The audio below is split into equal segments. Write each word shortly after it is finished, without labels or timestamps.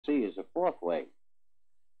there's a fourth way.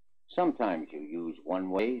 Sometimes you use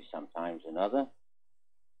one way, sometimes another.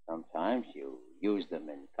 Sometimes you use them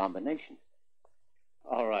in combination.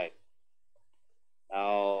 All right.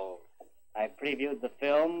 Now, I previewed the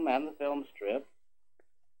film and the film strip.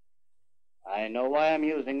 I know why I'm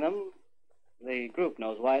using them. The group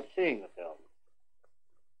knows why it's seeing the film.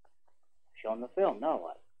 Shown the film, now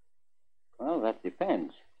what? Well, that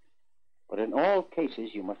depends. But in all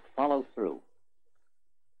cases, you must follow through.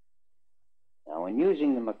 Now, in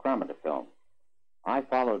using the micrometer film, I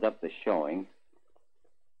followed up the showing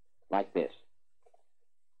like this.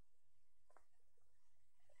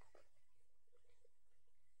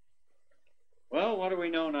 Well, what do we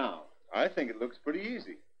know now? I think it looks pretty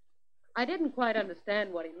easy. I didn't quite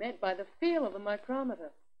understand what he meant by the feel of the micrometer.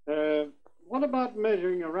 What about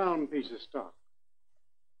measuring a round piece of stock?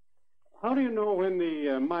 How do you know when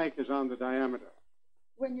the mic is on the diameter?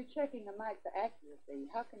 When you're checking the mic for accuracy,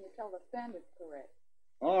 how can you tell the standard's correct?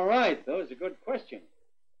 All right, those are good questions.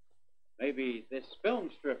 Maybe this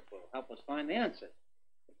film strip will help us find the answer.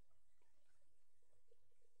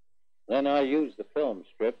 Then I used the film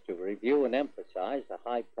strip to review and emphasize the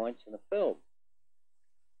high points in the film.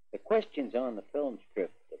 The questions on the film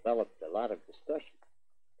strip developed a lot of discussion.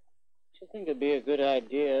 I think it'd be a good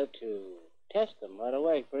idea to test them right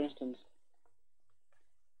away. For instance,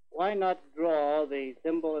 why not draw the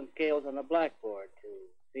thimble and scales on the blackboard to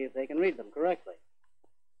see if they can read them correctly?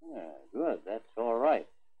 Yeah, good. That's all right.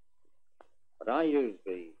 But I used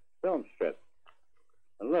the film strip.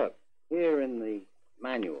 And look, here in the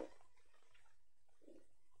manual,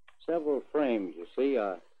 several frames, you see,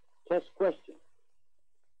 are test questions.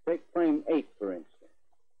 Take frame 8, for instance.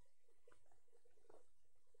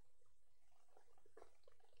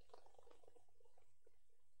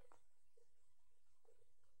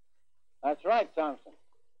 That's right, Thompson.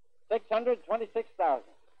 626,000.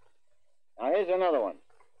 Now, here's another one.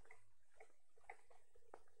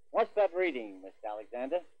 What's that reading, Miss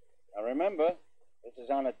Alexander? Now, remember, this is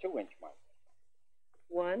on a 2-inch mic.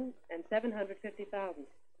 1 and 750,000.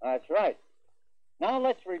 That's right. Now,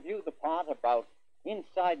 let's review the part about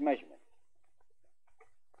inside measurement.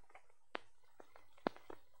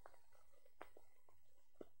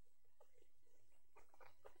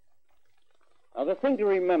 Now, the thing to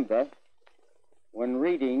remember when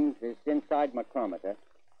reading this inside micrometer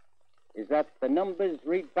is that the numbers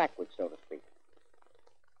read backwards, so to speak.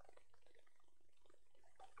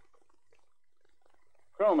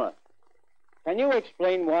 Cromer, can you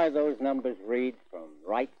explain why those numbers read from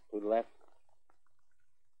right to left?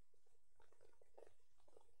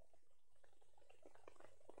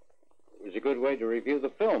 It was a good way to review the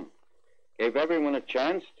film. Gave everyone a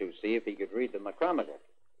chance to see if he could read the micrometer.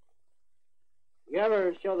 You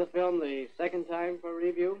ever show the film the second time for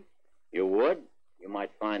review? You would. You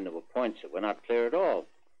might find there were points that were not clear at all.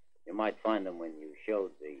 You might find them when you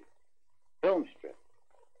showed the film strip.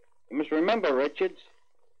 You must remember, Richards,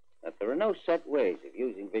 that there are no set ways of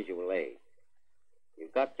using visual aid.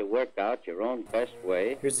 You've got to work out your own best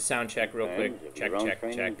way. Here's the sound check real quick. Check,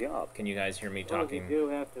 check. Job. Can you guys hear me talking? You do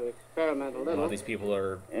have to experiment a little. All these people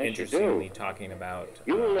are Yes, interested in me talking about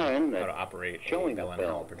You will learn how that to operate a showing Bell the and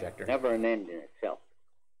Howell film projector. is never an end in itself.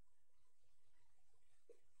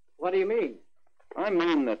 What do you mean? I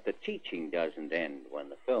mean that the teaching doesn't end when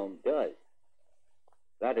the film does.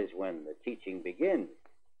 That is when the teaching begins.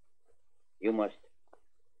 You must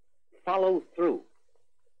follow through.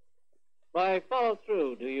 By follow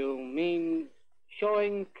through, do you mean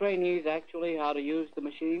showing trainees actually how to use the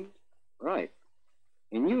machines? Right.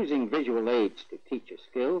 In using visual aids to teach a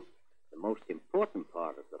skill, the most important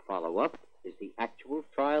part of the follow-up is the actual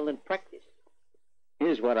trial and practice.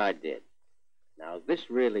 Here's what I did. Now, this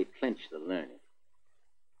really clinched the learning.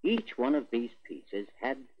 Each one of these pieces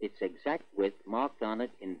had its exact width marked on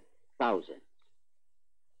it in thousands.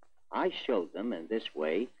 I showed them in this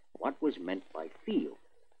way what was meant by feel.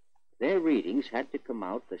 Their readings had to come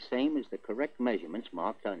out the same as the correct measurements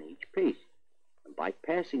marked on each piece. And by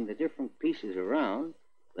passing the different pieces around,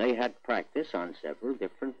 they had practice on several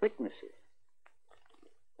different thicknesses.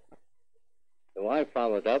 So I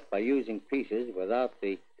followed up by using pieces without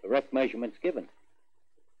the correct measurements given.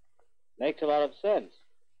 Makes a lot of sense.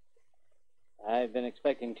 I've been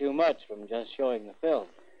expecting too much from just showing the film.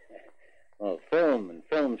 Well, film and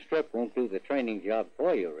film strip won't do the training job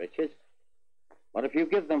for you, Richard. But if you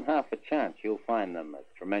give them half a chance, you'll find them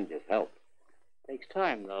a tremendous help. Takes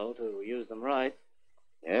time, though, to use them right.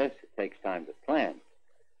 Yes, it takes time to plan.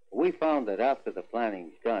 We found that after the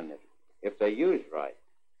planning's done, if they're used right,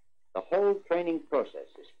 the whole training process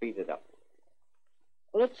is speeded up.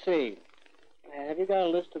 Well, let's see. Have you got a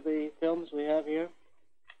list of the films we have here?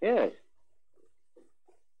 Yes.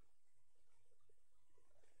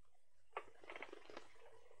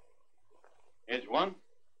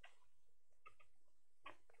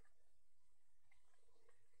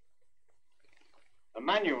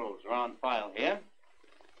 manuals are on file here.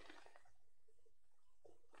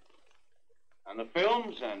 And the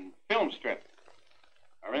films and film strip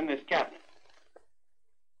are in this cabinet.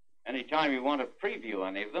 Anytime you want to preview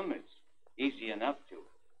any of them, it's easy enough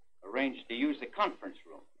to arrange to use the conference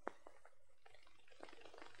room.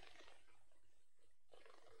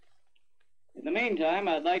 In the meantime,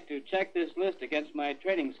 I'd like to check this list against my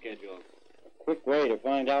training schedule. A quick way to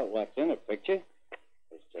find out what's in a picture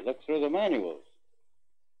is to look through the manuals.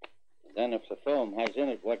 And then if the film has in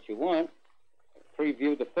it what you want,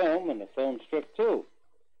 preview the film and the film strip too.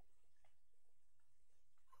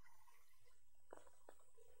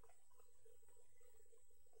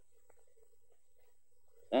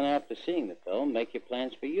 Then after seeing the film, make your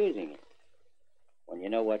plans for using it. When you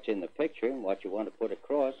know what's in the picture and what you want to put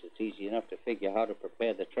across, it's easy enough to figure how to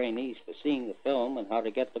prepare the trainees for seeing the film and how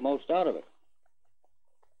to get the most out of it.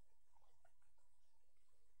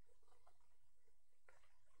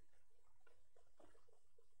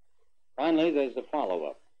 Finally, there's the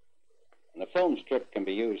follow-up. And the film strip can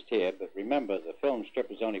be used here, but remember, the film strip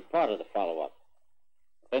is only part of the follow-up.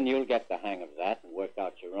 Then you'll get the hang of that and work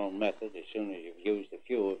out your own method as soon as you've used a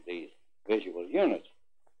few of these visual units.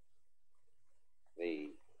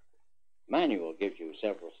 The manual gives you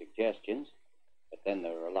several suggestions, but then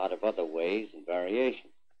there are a lot of other ways and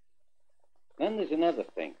variations. Then there's another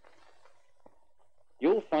thing.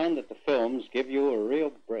 You'll find that the films give you a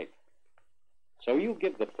real break. So you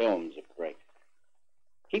give the films a break.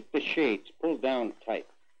 Keep the shades pulled down tight.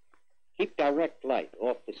 Keep direct light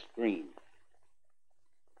off the screen.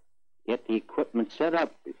 Get the equipment set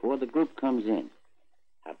up before the group comes in.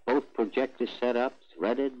 Have both projectors set up,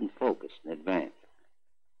 threaded, and focused in advance.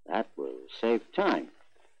 That will save time.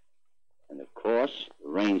 And of course,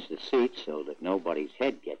 arrange the seats so that nobody's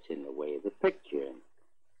head gets in the way of the picture, and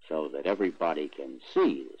so that everybody can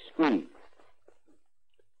see the screen.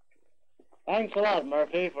 Thanks a lot,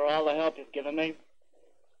 Murphy, for all the help you've given me.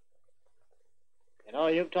 You know,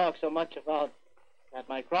 you've talked so much about that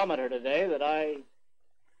micrometer today that I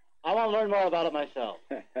want to learn more about it myself.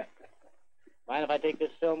 Mind if I take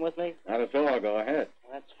this film with me? Not at all. Go ahead.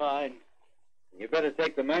 That's fine. You better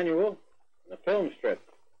take the manual and the film strip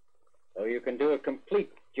so you can do a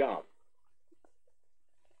complete job.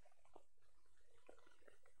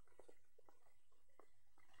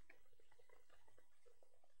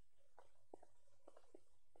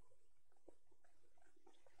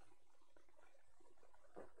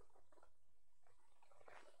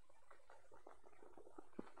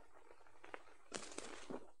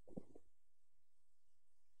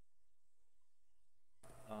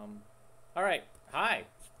 All right. Hi,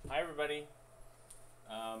 everybody.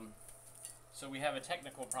 So we have a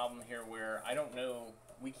technical problem here where I don't know,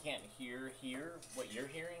 we can't hear what you're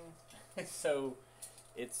hearing. So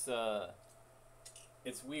it's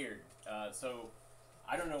weird. So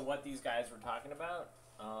I don't know what these guys were talking about.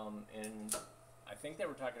 And I think they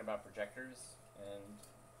were talking about projectors and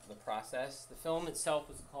the process. The film itself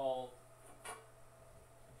was called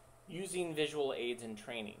Using Visual Aids in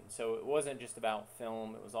Training. So it wasn't just about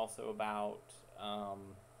film, it was also about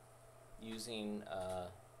using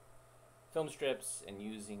film strips and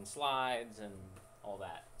using slides and all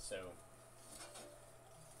that. So,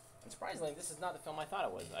 and surprisingly, this is not the film I thought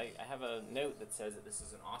it was. I have a note that says that this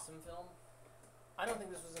is an awesome film. I don't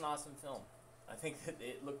think this was an awesome film. I think that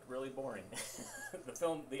it looked really boring. The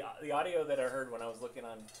film, the audio that I heard when I was looking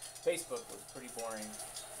on Facebook was pretty boring.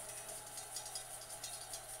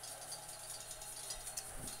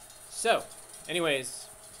 So, anyways,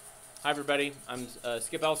 hi everybody. I'm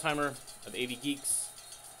Skip Alzheimer of AV Geeks.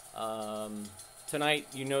 Tonight,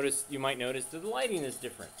 you might notice that the lighting is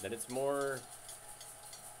different. That it's more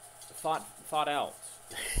thought out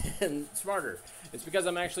and smarter. It's because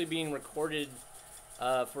I'm actually being recorded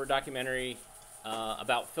for a documentary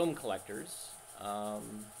about film collectors.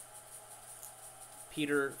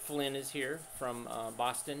 Peter Flynn is here from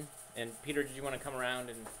Boston. And Peter, did you want to come around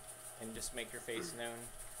and just make your face known?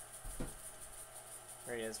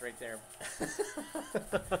 There he is, right there.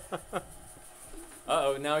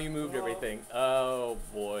 Uh-oh, now you moved everything. Oh,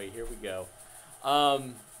 boy, here we go.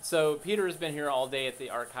 So Peter has been here all day at the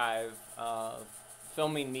archive,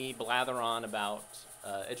 filming me blather on about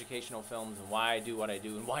educational films and why I do what I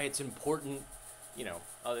do and why it's important, you know,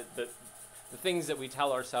 the things that we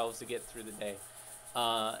tell ourselves to get through the day,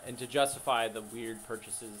 and to justify the weird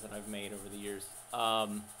purchases that I've made over the years.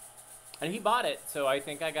 And he bought it, so I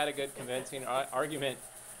think I got a good convincing argument.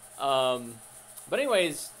 But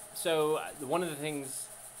anyways, so one of the things,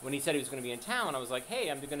 when he said he was going to be in town, I was like,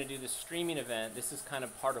 hey, I'm going to do this streaming event. This is kind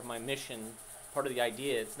of part of my mission, part of the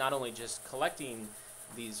idea. It's not only just collecting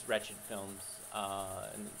these wretched films.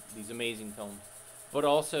 and these amazing films. But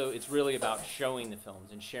also, it's really about showing the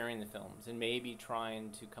films and sharing the films and maybe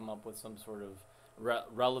trying to come up with some sort of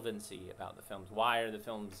relevancy about the films. Why are the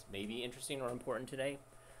films maybe interesting or important today?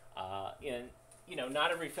 And, you know,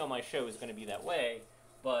 not every film I show is going to be that way,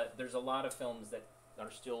 but there's a lot of films that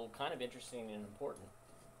are still kind of interesting and important.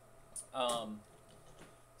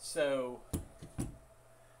 So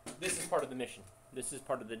this is part of the mission. This is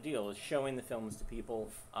part of the deal, is showing the films to people,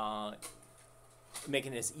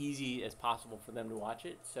 making it as easy as possible for them to watch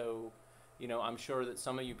it. So, you know, I'm sure that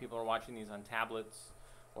some of you people are watching these on tablets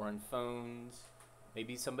or on phones.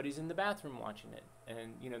 Maybe somebody's in the bathroom watching it.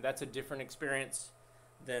 And, you know, that's a different experience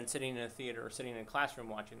than sitting in a theater or sitting in a classroom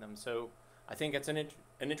watching them. So I think it's an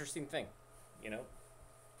interesting thing, you know.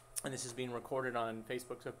 And this is being recorded on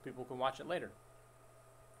Facebook so people can watch it later.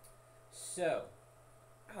 So,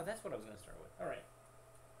 oh, that's what I was going to start with. All right.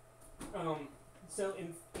 So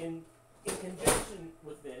in conjunction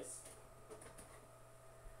with this,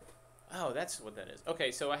 oh, that's what that is.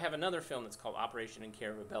 Okay, so I have another film that's called Operation and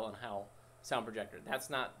Care of a Bell and Howell Sound Projector.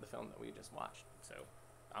 That's not the film that we just watched. So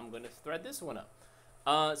I'm going to thread this one up.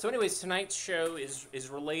 So anyways, tonight's show is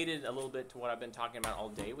related a little bit to what I've been talking about all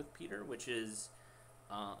day with Peter, which is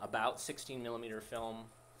about 16 millimeter film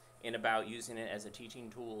and about using it as a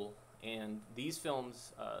teaching tool. And these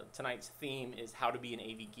films, tonight's theme is how to be an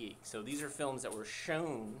AV geek. So these are films that were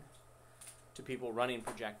shown to people running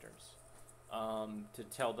projectors, to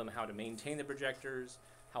tell them how to maintain the projectors,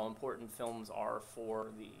 how important films are for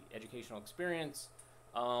the educational experience,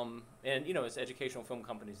 and, you know, it's educational film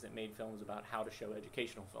companies that made films about how to show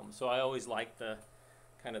educational films. So I always like the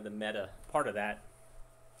kind of the meta part of that.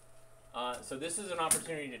 So this is an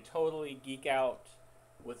opportunity to totally geek out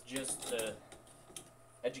with just the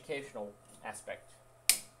educational aspect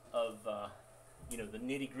of, you know, the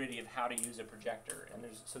nitty-gritty of how to use a projector. And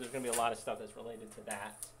there's going to be a lot of stuff that's related to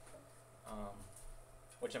that,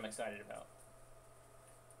 which I'm excited about.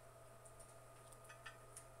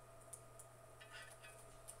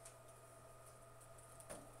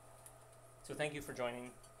 So thank you for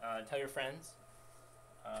joining. Tell your friends.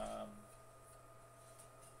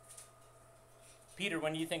 Peter,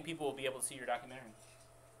 when do you think people will be able to see your documentary?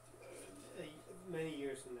 Many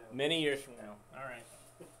years from now. Many years from now. All right.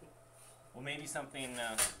 Well, maybe something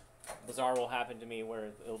bizarre will happen to me where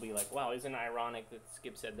it'll be like, wow, isn't it ironic that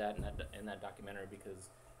Skip said that in that documentary? Because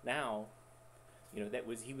now, you know,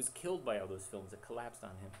 he was killed by all those films that collapsed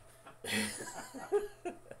on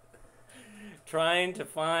him. Trying to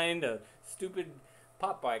find a stupid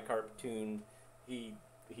Popeye cartoon, he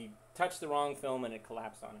touched the wrong film and it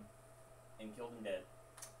collapsed on him and killed him dead.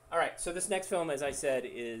 All right, so this next film, as I said,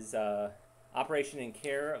 is Operation and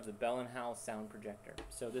Care of the Bell & Howell Sound Projector.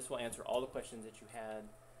 So this will answer all the questions that you had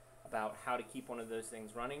about how to keep one of those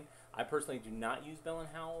things running. I personally do not use Bell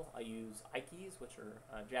 & Howell. I use Ikes, which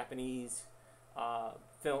are Japanese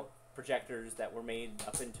film projectors that were made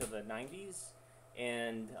up until the 90s.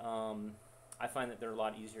 And I find that they're a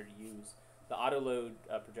lot easier to use. The auto-load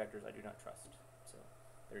projectors I do not trust. So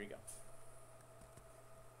there you go.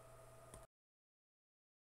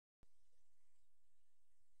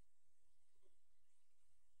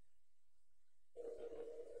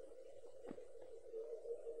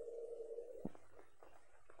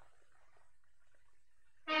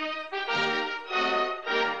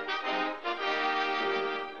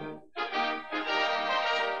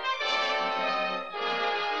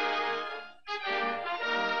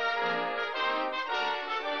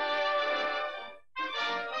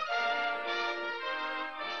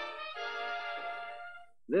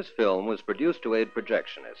 This film was produced to aid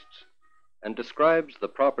projectionists and describes the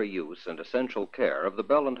proper use and essential care of the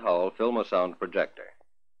Bell & Howell Filmosound projector.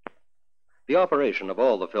 The operation of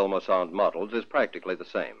all the Filmosound models is practically the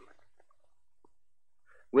same.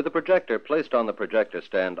 With the projector placed on the projector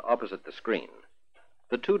stand opposite the screen,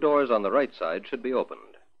 the two doors on the right side should be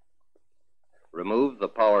opened. Remove the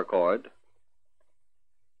power cord,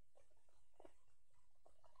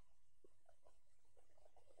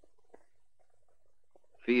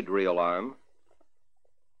 feed reel arm,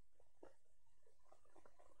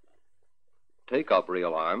 take up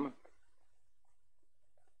reel arm,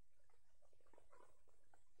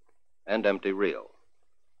 and empty reel.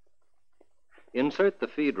 Insert the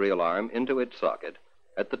feed reel arm into its socket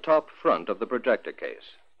at the top front of the projector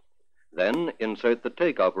case. Then insert the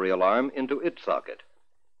take-up reel arm into its socket.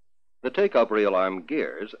 The take-up reel arm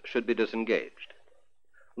gears should be disengaged.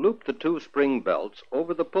 Loop the two spring belts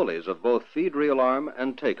over the pulleys of both feed reel arm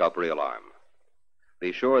and take-up reel arm.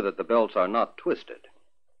 Be sure that the belts are not twisted.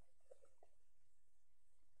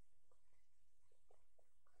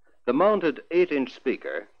 The mounted 8-inch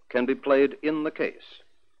speaker can be played in the case,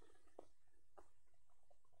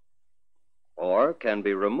 or can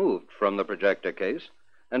be removed from the projector case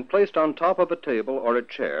and placed on top of a table or a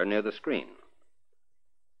chair near the screen.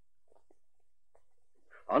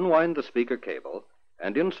 Unwind the speaker cable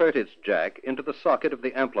and insert its jack into the socket of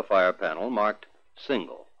the amplifier panel marked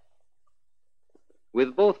single.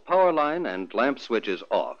 With both power line and lamp switches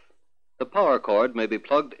off, the power cord may be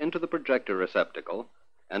plugged into the projector receptacle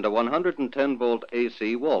and a 110-volt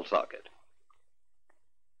AC wall socket.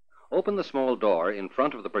 Open the small door in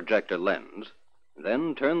front of the projector lens,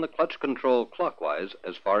 then turn the clutch control clockwise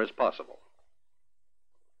as far as possible.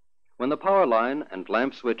 When the power line and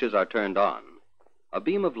lamp switches are turned on, a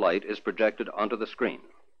beam of light is projected onto the screen.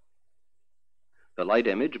 The light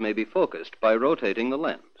image may be focused by rotating the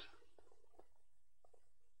lens.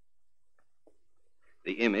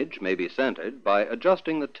 The image may be centered by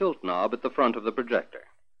adjusting the tilt knob at the front of the projector.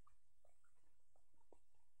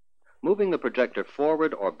 Moving the projector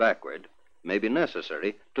forward or backward may be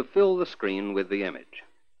necessary to fill the screen with the image.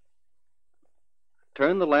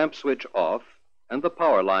 Turn the lamp switch off and the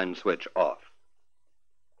power line switch off.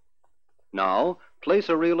 Now, place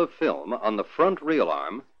a reel of film on the front reel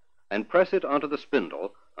arm and press it onto the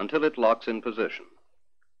spindle until it locks in position.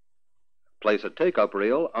 Place a take-up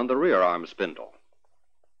reel on the rear arm spindle.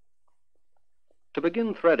 To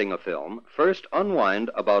begin threading a film, first unwind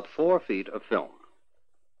about 4 feet of film.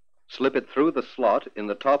 Slip it through the slot in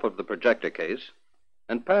the top of the projector case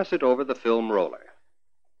and pass it over the film roller.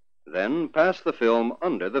 Then pass the film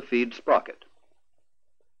under the feed sprocket.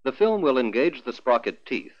 The film will engage the sprocket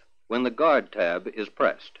teeth when the guard tab is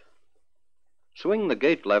pressed. Swing the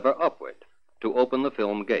gate lever upward to open the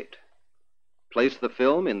film gate. Place the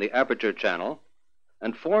film in the aperture channel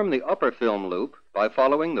and form the upper film loop by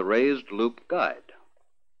following the raised loop guide.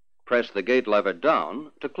 Press the gate lever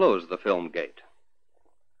down to close the film gate.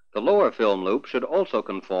 The lower film loop should also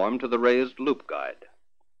conform to the raised loop guide.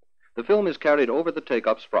 The film is carried over the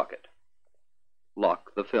take-up sprocket.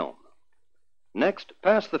 Lock the film. Next,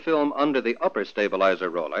 pass the film under the upper stabilizer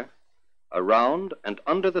roller, around and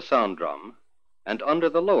under the sound drum, and under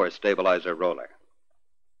the lower stabilizer roller.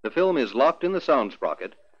 The film is locked in the sound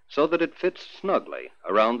sprocket so that it fits snugly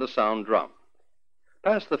around the sound drum.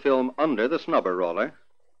 Pass the film under the snubber roller,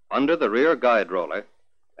 under the rear guide roller,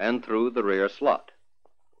 and through the rear slot.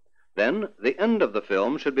 Then, the end of the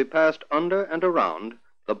film should be passed under and around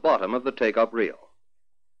the bottom of the take-up reel.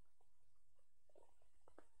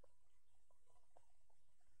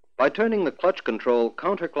 By turning the clutch control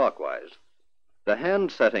counterclockwise, the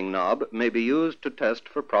hand setting knob may be used to test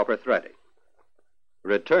for proper threading.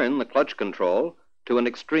 Return the clutch control to an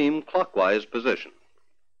extreme clockwise position.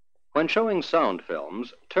 When showing sound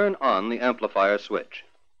films, turn on the amplifier switch.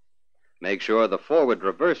 Make sure the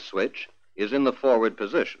forward-reverse switch is in the forward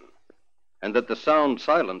position, and that the sound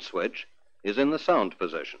silent switch is in the sound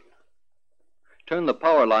position. Turn the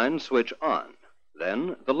power line switch on,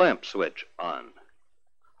 then the lamp switch on.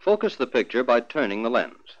 Focus the picture by turning the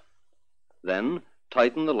lens. Then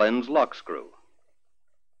tighten the lens lock screw.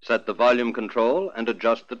 Set the volume control and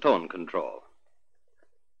adjust the tone control.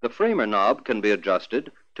 The framer knob can be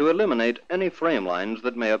adjusted to eliminate any frame lines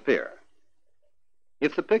that may appear.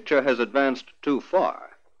 If the picture has advanced too far,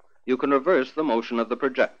 you can reverse the motion of the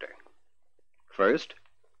projector. First,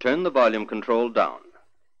 turn the volume control down.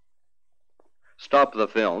 Stop the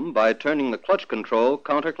film by turning the clutch control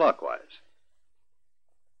counterclockwise.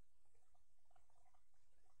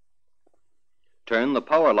 Turn the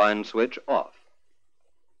power line switch off.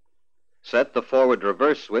 Set the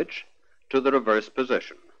forward-reverse switch to the reverse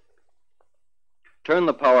position. Turn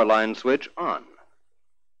the power line switch on.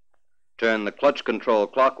 Turn the clutch control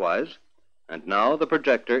clockwise, and now the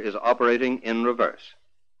projector is operating in reverse.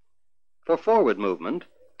 For forward movement,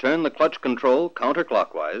 turn the clutch control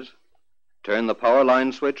counterclockwise, turn the power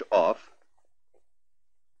line switch off,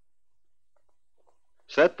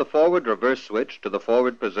 set the forward-reverse switch to the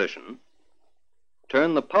forward position,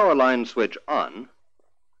 turn the power line switch on,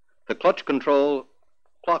 the clutch control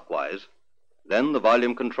clockwise, then the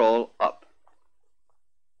volume control up.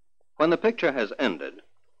 When the picture has ended,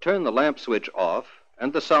 turn the lamp switch off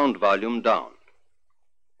and the sound volume down.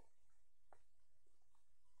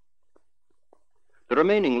 The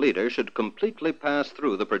remaining leader should completely pass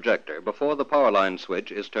through the projector before the power line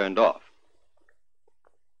switch is turned off.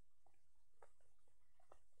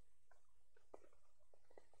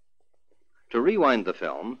 To rewind the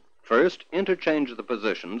film, first interchange the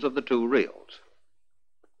positions of the two reels.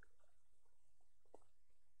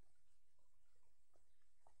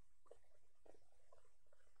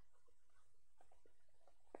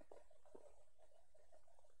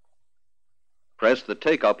 Press the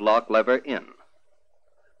take-up lock lever in.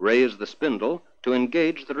 Raise the spindle to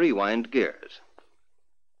engage the rewind gears.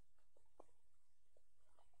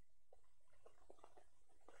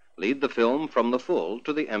 Lead the film from the full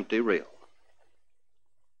to the empty reel.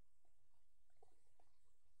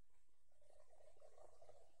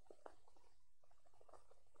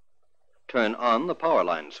 Turn on the power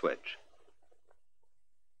line switch.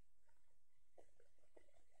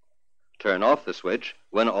 Turn off the switch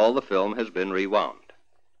when all the film has been rewound.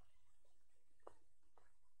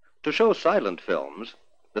 To show silent films,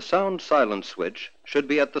 the sound silence switch should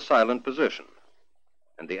be at the silent position,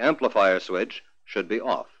 and the amplifier switch should be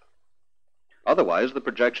off. Otherwise, the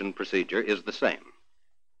projection procedure is the same.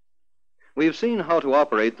 We've seen how to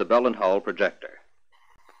operate the Bell & Howell projector.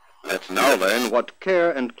 Let's now learn what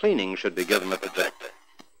care and cleaning should be given the projector.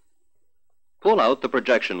 Pull out the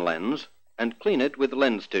projection lens and clean it with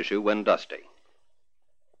lens tissue when dusty.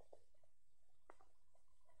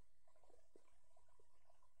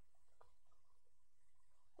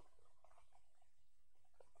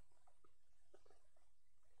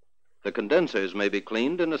 The condensers may be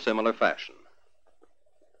cleaned in a similar fashion.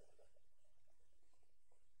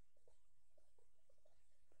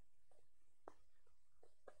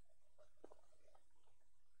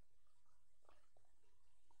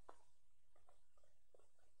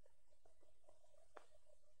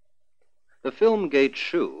 The film gate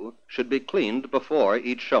shoe should be cleaned before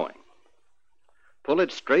each showing. Pull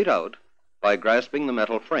it straight out by grasping the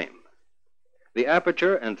metal frame. The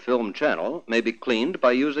aperture and film channel may be cleaned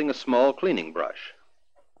by using a small cleaning brush.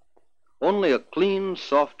 Only a clean,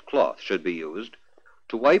 soft cloth should be used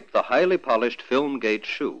to wipe the highly polished film gate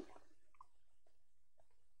shoe.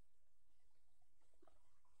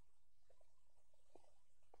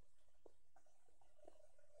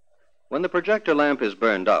 When the projector lamp is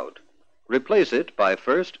burned out, replace it by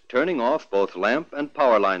first turning off both lamp and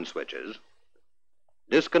power line switches,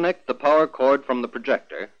 disconnect the power cord from the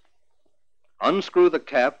projector, unscrew the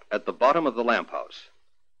cap at the bottom of the lamp house.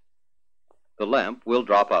 The lamp will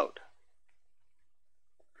drop out.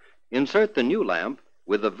 Insert the new lamp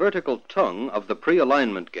with the vertical tongue of the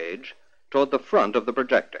pre-alignment gauge toward the front of the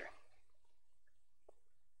projector.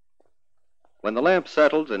 When the lamp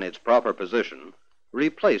settles in its proper position,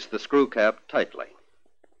 replace the screw cap tightly.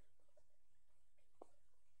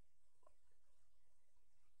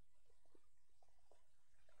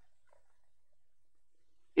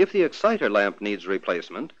 If the exciter lamp needs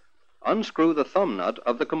replacement, unscrew the thumb nut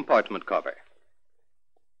of the compartment cover.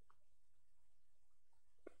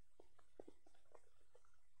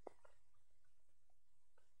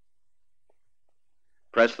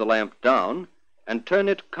 Press the lamp down and turn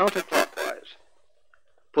it counterclockwise.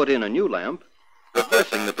 Put in a new lamp,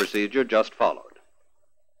 reversing the procedure just followed.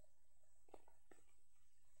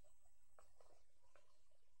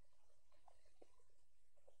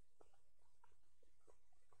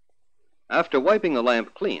 After wiping the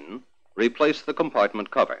lamp clean, replace the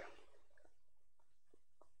compartment cover.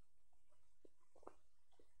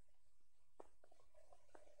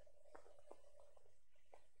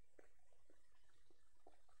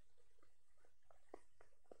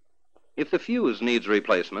 If the fuse needs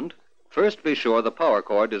replacement, first be sure the power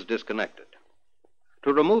cord is disconnected.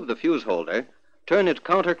 To remove the fuse holder, turn it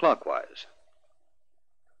counterclockwise.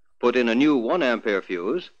 Put in a new 1 ampere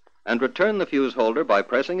fuse and return the fuse holder by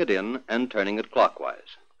pressing it in and turning it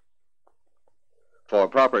clockwise. For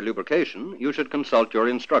proper lubrication, you should consult your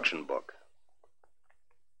instruction book.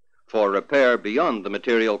 For repair beyond the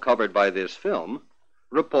material covered by this film,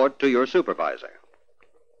 report to your supervisor.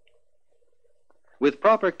 With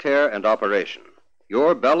proper care and operation,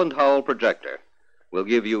 your Bell & Howell projector will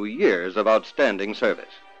give you years of outstanding service.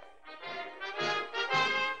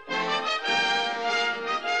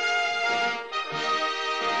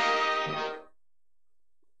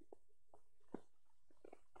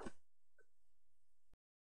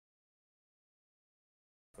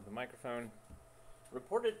 For the microphone,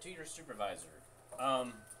 report it to your supervisor.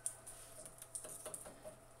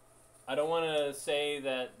 I don't want to say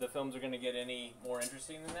that the films are going to get any more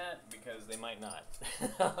interesting than that, because they might not.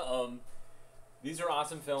 These are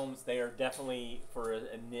awesome films. They are definitely for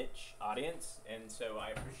a niche audience, and so I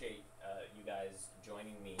appreciate you guys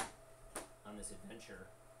joining me on this adventure.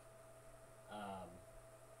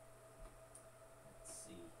 Let's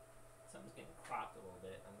see. Something's getting cropped a little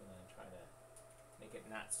bit. I'm going to try to make it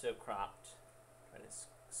not so cropped. Try to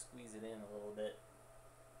squeeze it in a little bit.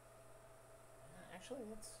 Actually,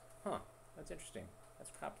 that's interesting.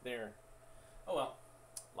 That's cropped there. Oh well,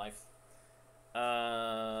 life.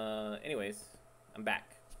 Anyways, I'm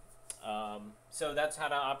back. So that's how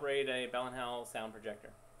to operate a Bell & Howell sound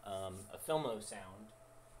projector. a filmo sound,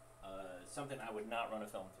 something I would not run a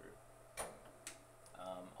film through.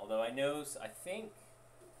 Although I think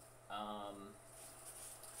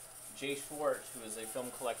Jay Schwartz, who is a film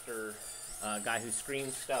collector, guy who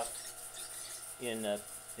screens stuff in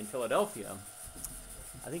Philadelphia,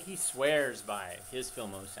 I think he swears by his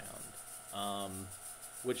filmo sound,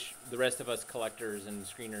 which the rest of us collectors and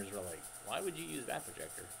screeners are like, why would you use that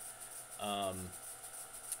projector?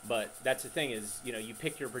 But that's the thing is, you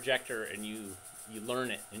pick your projector and you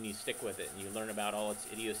learn it and you stick with it and you learn about all its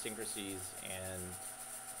idiosyncrasies and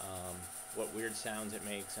what weird sounds it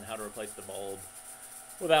makes and how to replace the bulb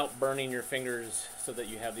without burning your fingers so that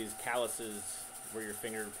you have these calluses where your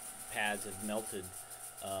finger pads have melted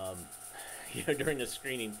during the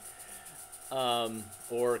screening,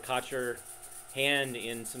 or caught your hand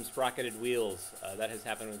in some sprocketed wheels. That has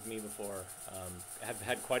happened with me before. I've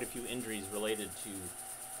had quite a few injuries related to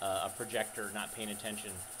a projector not paying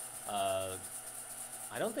attention.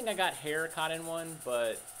 I don't think I got hair caught in one,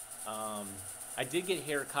 but I did get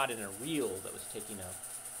hair caught in a reel that was taking up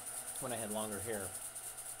when I had longer hair.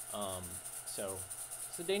 So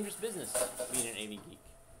it's a dangerous business being an AV geek.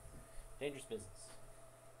 Dangerous business.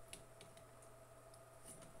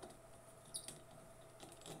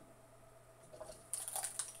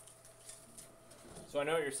 So I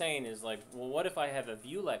know what you're saying is like, well, what if I have a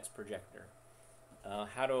Viewlex projector? A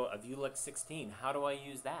Viewlex 16? How do I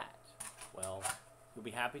use that? Well, you'll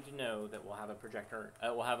be happy to know that we'll have a projector.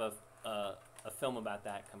 We'll have a film about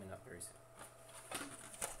that coming up very soon.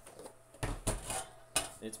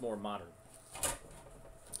 It's more modern.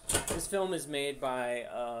 This film is made by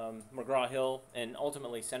McGraw-Hill and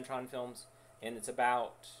ultimately Centron Films, and it's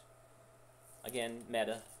about, again,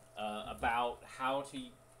 meta, about how to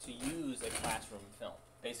use a classroom film.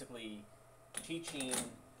 Basically, teaching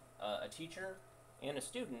a teacher and a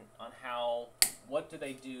student on what do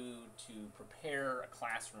they do to prepare a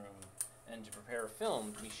classroom and to prepare a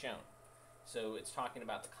film to be shown. So it's talking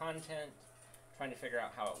about the content, trying to figure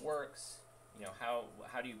out how it works,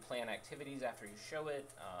 how do you plan activities after you show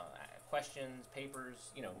it, questions, papers,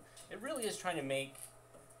 it really is trying to make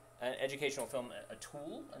an educational film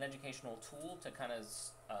an educational tool to kind of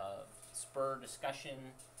spur discussion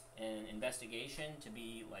and investigation, to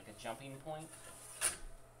be like a jumping point.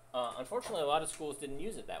 Unfortunately, a lot of schools didn't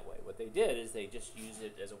use it that way. What they did is they just used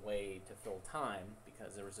it as a way to fill time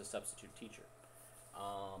because there was a substitute teacher.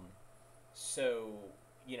 So,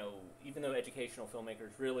 even though educational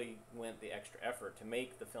filmmakers really went the extra effort to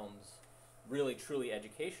make the films really truly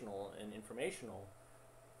educational and informational,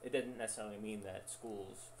 it didn't necessarily mean that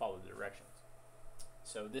schools followed the directions.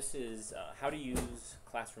 So this is how to use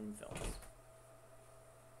classroom films.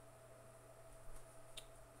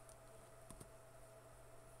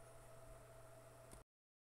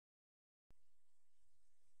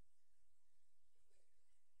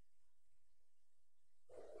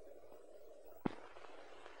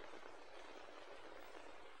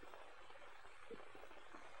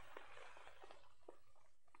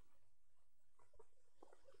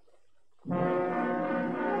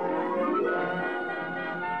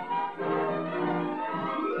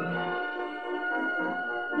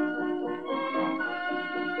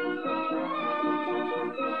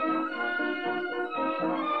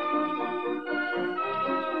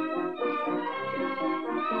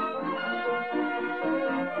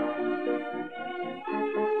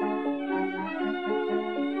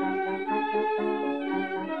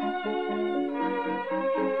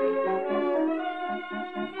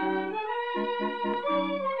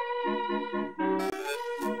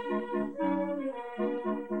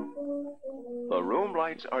 The room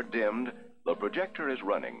lights are dimmed, the projector is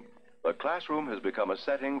running. The classroom has become a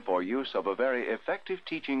setting for use of a very effective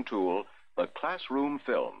teaching tool, the classroom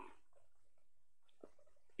film.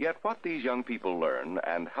 Yet what these young people learn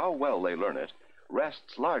and how well they learn it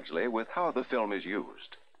rests largely with how the film is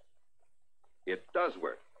used. It does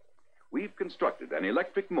work. We've constructed an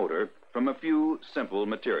electric motor from a few simple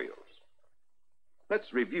materials.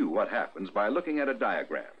 Let's review what happens by looking at a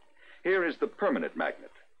diagram. Here is the permanent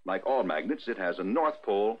magnet. Like all magnets, it has a north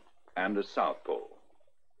pole and a south pole.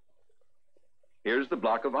 Here's the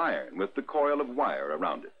block of iron with the coil of wire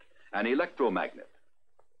around it, an electromagnet.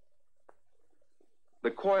 The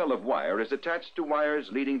coil of wire is attached to wires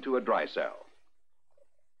leading to a dry cell.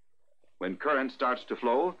 When current starts to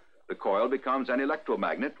flow, the coil becomes an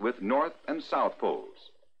electromagnet with north and south poles.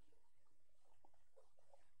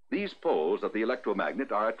 These poles of the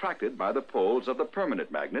electromagnet are attracted by the poles of the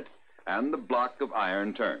permanent magnet, and the block of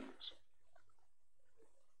iron turns.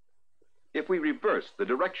 If we reverse the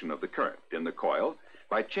direction of the current in the coil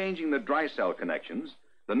by changing the dry cell connections,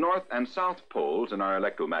 The north and south poles in our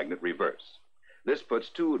electromagnet reverse. This puts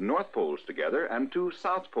two north poles together and two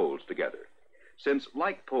south poles together. Since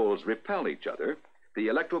like poles repel each other, the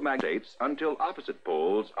electromagnet rotates until opposite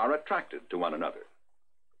poles are attracted to one another.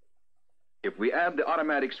 If we add the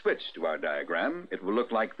automatic switch to our diagram, it will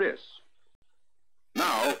look like this.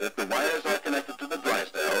 Now, if the wires are connected to the dry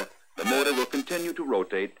cell, the motor will continue to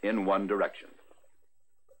rotate in one direction.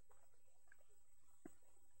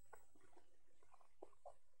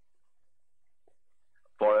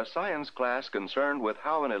 For a science class concerned with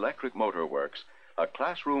how an electric motor works, a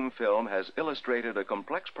classroom film has illustrated a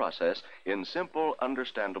complex process in simple,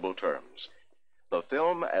 understandable terms. The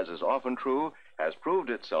film, as is often true, has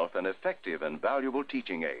proved itself an effective and valuable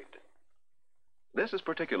teaching aid. This is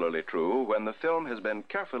particularly true when the film has been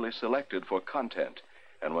carefully selected for content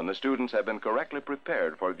and when the students have been correctly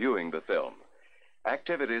prepared for viewing the film.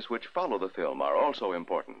 Activities which follow the film are also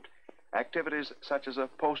important. Activities such as a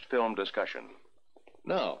post-film discussion.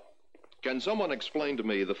 Now, can someone explain to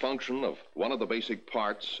me the function of one of the basic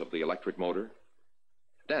parts of the electric motor?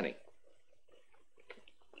 Danny.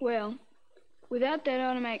 Well, without that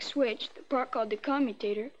automatic switch, the part called the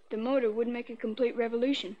commutator, the motor wouldn't make a complete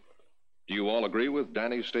revolution. Do you all agree with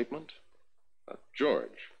Danny's statement?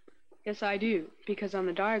 George. Yes, I do, because on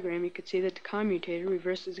the diagram you could see that the commutator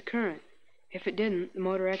reverses the current. If it didn't, the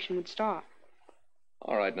motor action would stop.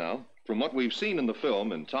 All right, now, from what we've seen in the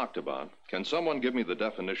film and talked about, can someone give me the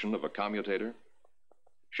definition of a commutator?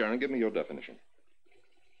 Sharon, give me your definition.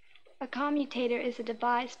 A commutator is a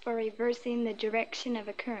device for reversing the direction of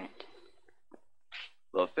a current.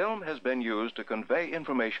 The film has been used to convey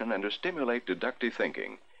information and to stimulate deductive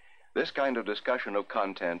thinking. This kind of discussion of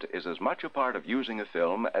content is as much a part of using a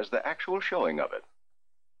film as the actual showing of it.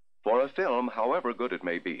 For a film, however good it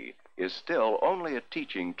may be, is still only a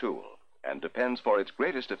teaching tool and depends for its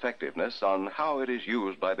greatest effectiveness on how it is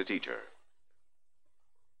used by the teacher.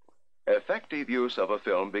 Effective use of a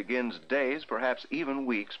film begins days, perhaps even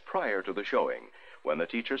weeks prior to the showing, when the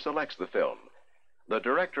teacher selects the film. The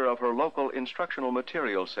director of her local instructional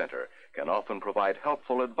materials center can often provide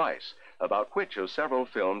helpful advice about which of several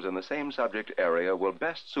films in the same subject area will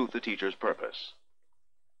best suit the teacher's purpose.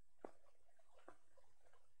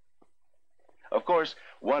 Of course,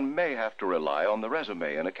 one may have to rely on the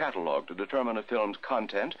resume in a catalog to determine a film's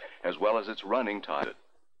content as well as its running time.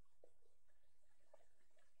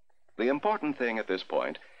 The important thing at this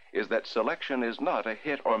point is that selection is not a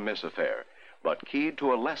hit or miss affair, but keyed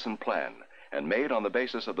to a lesson plan and made on the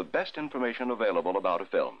basis of the best information available about a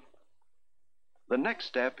film. The next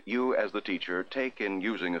step you, as the teacher, take in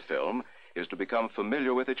using a film is to become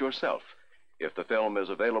familiar with it yourself. If the film is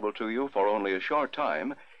available to you for only a short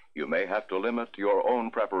time, you may have to limit your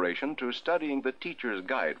own preparation to studying the teacher's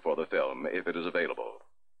guide for the film, if it is available.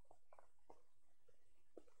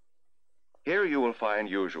 Here you will find,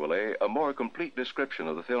 usually, a more complete description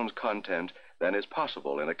of the film's content than is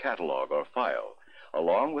possible in a catalog or file,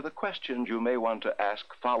 along with the questions you may want to ask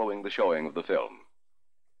following the showing of the film.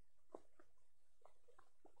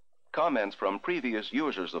 Comments from previous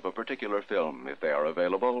users of a particular film, if they are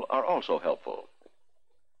available, are also helpful.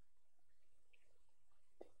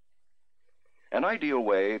 An ideal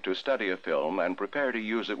way to study a film and prepare to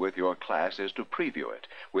use it with your class is to preview it,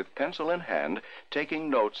 with pencil in hand, taking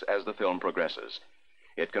notes as the film progresses.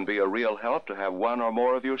 It can be a real help to have one or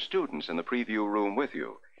more of your students in the preview room with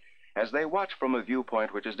you. As they watch from a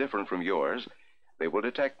viewpoint which is different from yours, they will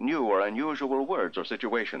detect new or unusual words or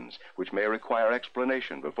situations which may require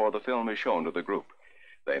explanation before the film is shown to the group.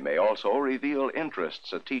 They may also reveal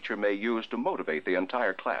interests a teacher may use to motivate the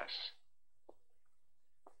entire class.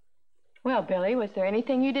 Well, Billy, was there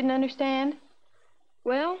anything you didn't understand?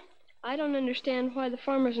 Well, I don't understand why the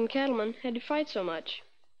farmers and cattlemen had to fight so much.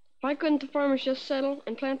 Why couldn't the farmers just settle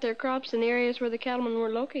and plant their crops in the areas where the cattlemen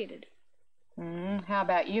were located? How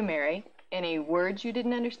about you, Mary? Any words you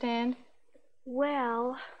didn't understand?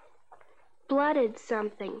 Well, blooded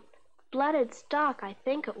something. Blooded stock, I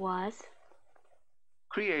think it was.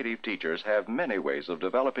 Creative teachers have many ways of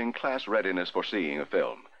developing class readiness for seeing a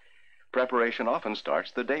film. Preparation often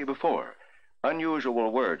starts the day before.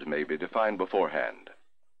 Unusual words may be defined beforehand.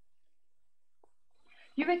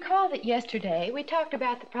 You recall that yesterday we talked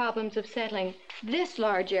about the problems of settling this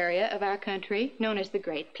large area of our country known as the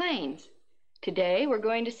Great Plains. Today we're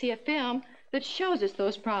going to see a film that shows us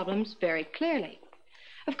those problems very clearly.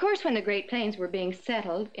 Of course, when the Great Plains were being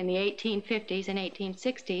settled in the 1850s and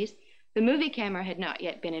 1860s, the movie camera had not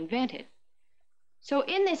yet been invented. So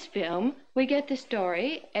in this film, we get the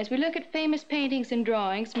story as we look at famous paintings and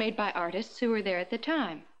drawings made by artists who were there at the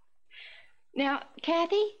time. Now,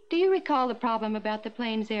 Kathy, do you recall the problem about the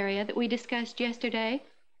Plains area that we discussed yesterday?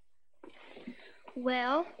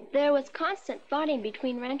 Well, there was constant fighting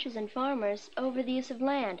between ranchers and farmers over the use of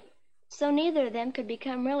land, so neither of them could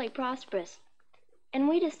become really prosperous. And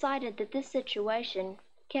we decided that this situation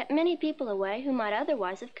kept many people away who might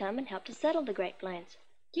otherwise have come and helped to settle the Great Plains.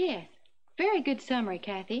 Yes, very good summary,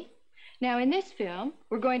 Kathy. Now, in this film,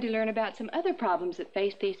 we're going to learn about some other problems that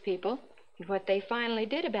faced these people and what they finally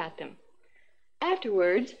did about them.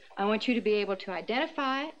 Afterwards, I want you to be able to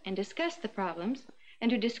identify and discuss the problems and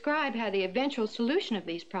to describe how the eventual solution of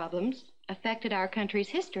these problems affected our country's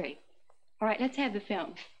history. All right, let's have the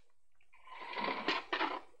film.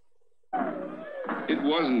 It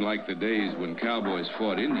wasn't like the days when cowboys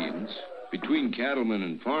fought Indians. Between cattlemen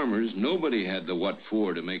and farmers, nobody had the what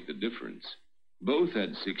for to make the difference. Both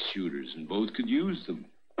had 6-shooters, and both could use them.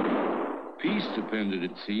 Peace depended,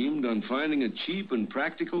 it seemed, on finding a cheap and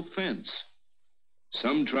practical fence.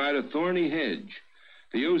 Some tried a thorny hedge,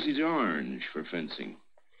 the Osage orange for fencing.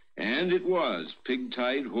 And it was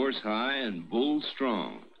pig-tight, horse-high, and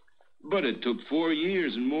bull-strong. But it took 4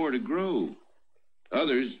 years and more to grow.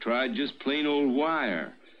 Others tried just plain old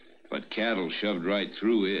wire, but cattle shoved right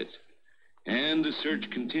through it. And the search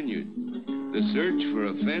continued. The search for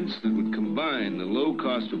a fence that would combine the low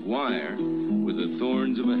cost of wire with the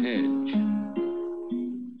thorns of a hedge.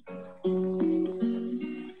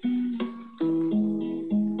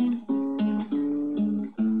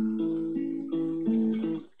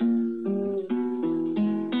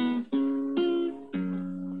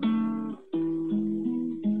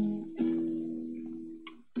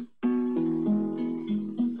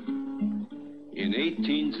 In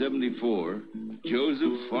 1874,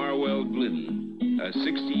 Joseph Farwell Glidden, a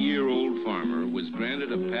 60-year-old farmer, was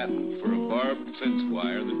granted a patent for a barbed fence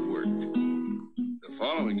wire that worked. The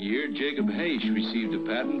following year, Jacob Haish received a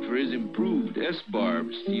patent for his improved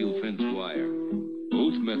S-barbed steel fence wire.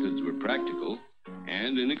 Both methods were practical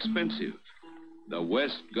and inexpensive. The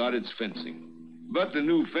West got its fencing. But the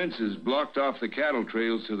new fences blocked off the cattle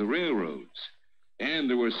trails to the railroads. And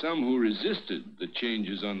there were some who resisted the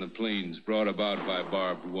changes on the plains brought about by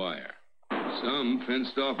barbed wire. Some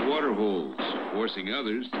fenced off water holes, forcing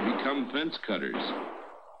others to become fence cutters.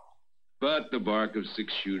 But the bark of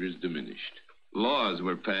 6-shooters diminished. Laws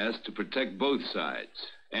were passed to protect both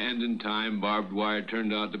sides. And in time, barbed wire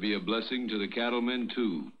turned out to be a blessing to the cattlemen,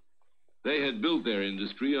 too. They had built their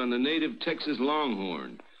industry on the native Texas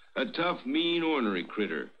longhorn, a tough, mean, ornery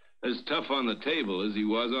critter, as tough on the table as he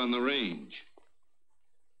was on the range.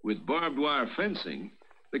 With barbed wire fencing,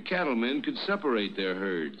 the cattlemen could separate their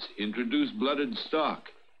herds, introduce blooded stock,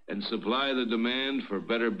 and supply the demand for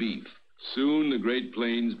better beef. Soon the Great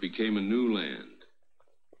Plains became a new land.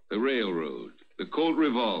 The railroad, the Colt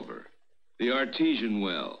revolver, the artesian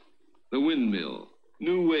well, the windmill,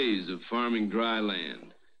 new ways of farming dry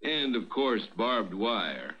land, and, of course, barbed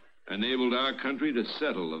wire enabled our country to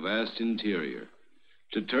settle a vast interior,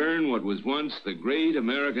 to turn what was once the great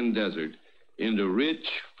American desert into rich,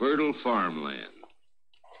 fertile farmland.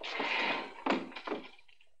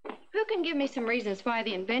 Who can give me some reasons why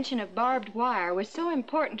the invention of barbed wire was so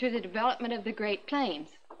important to the development of the Great Plains?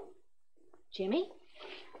 Jimmy?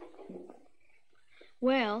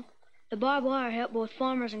 Well, the barbed wire helped both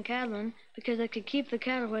farmers and cattlemen because they could keep the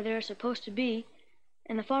cattle where they're supposed to be,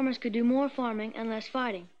 and the farmers could do more farming and less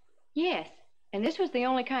fighting. Yes, and this was the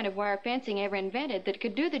only kind of wire fencing ever invented that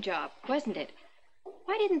could do the job, wasn't it?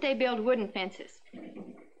 Why didn't they build wooden fences?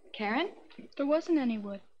 Karen? There wasn't any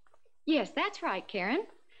wood. Yes, that's right, Karen.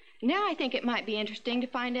 Now I think it might be interesting to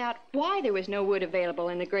find out why there was no wood available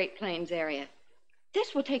in the Great Plains area.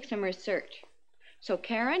 This will take some research. So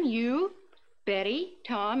Karen, you, Betty,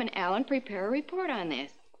 Tom, and Alan prepare a report on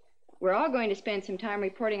this. We're all going to spend some time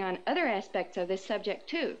reporting on other aspects of this subject,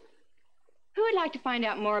 too. Who would like to find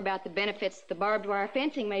out more about the benefits the barbed wire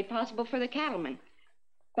fencing made possible for the cattlemen?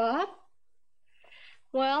 Bob?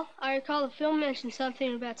 Well, I recall the film mentioned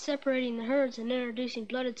something about separating the herds and introducing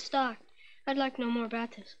blooded stock. I'd like to know more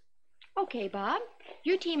about this. Okay, Bob.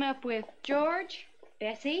 You team up with George,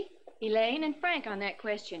 Bessie, Elaine, and Frank on that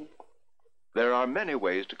question. There are many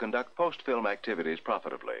ways to conduct post-film activities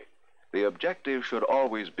profitably. The objective should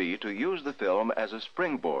always be to use the film as a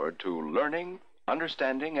springboard to learning,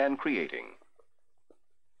 understanding, and creating.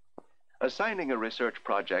 Assigning a research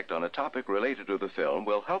project on a topic related to the film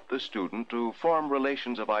will help the student to form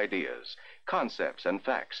relations of ideas, concepts, and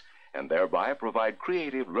facts, and thereby provide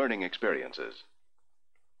creative learning experiences.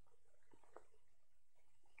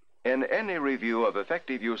 In any review of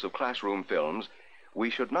effective use of classroom films,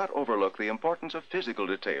 we should not overlook the importance of physical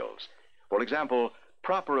details. For example,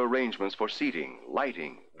 proper arrangements for seating,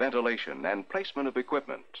 lighting, ventilation, and placement of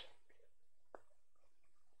equipment.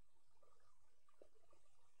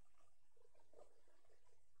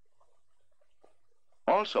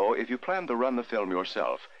 Also, if you plan to run the film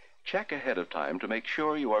yourself, check ahead of time to make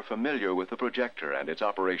sure you are familiar with the projector and its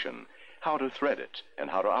operation, how to thread it, and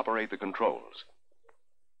how to operate the controls.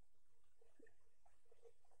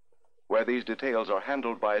 Where these details are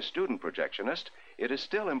handled by a student projectionist, it is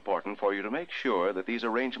still important for you to make sure that these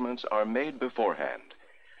arrangements are made beforehand.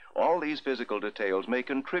 All these physical details may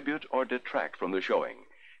contribute or detract from the showing,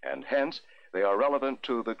 and hence they are relevant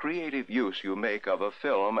to the creative use you make of a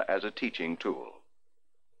film as a teaching tool.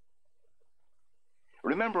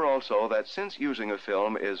 Remember also that since using a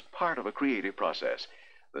film is part of a creative process,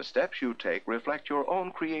 the steps you take reflect your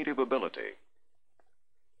own creative ability.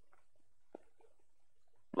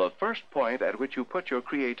 The first point at which you put your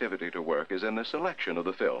creativity to work is in the selection of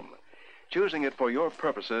the film, choosing it for your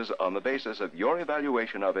purposes on the basis of your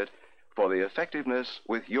evaluation of it for the effectiveness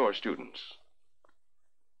with your students.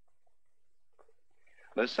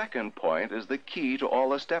 The second point is the key to all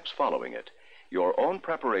the steps following it, your own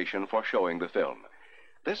preparation for showing the film.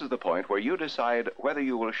 This is the point where you decide whether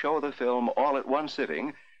you will show the film all at one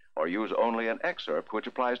sitting or use only an excerpt which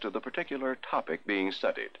applies to the particular topic being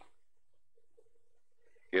studied.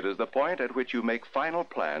 It is the point at which you make final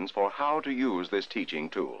plans for how to use this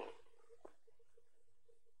teaching tool.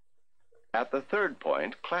 At the third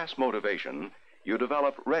point, class motivation, you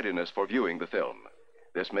develop readiness for viewing the film.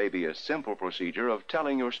 This may be a simple procedure of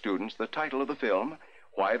telling your students the title of the film,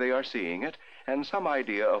 why they are seeing it, and some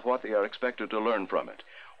idea of what they are expected to learn from it.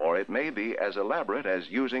 Or it may be as elaborate as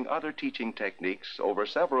using other teaching techniques over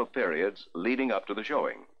several periods leading up to the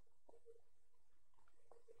showing.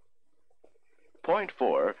 Point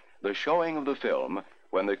 4, the showing of the film,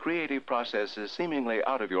 when the creative process is seemingly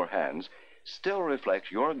out of your hands, still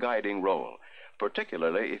reflects your guiding role,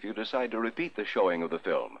 particularly if you decide to repeat the showing of the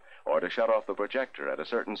film or to shut off the projector at a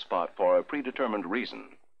certain spot for a predetermined reason.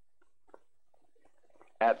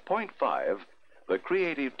 At point 5, the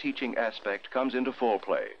creative teaching aspect comes into full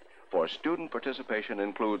play, for student participation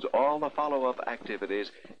includes all the follow-up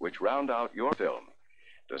activities which round out your film: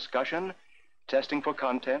 discussion, testing for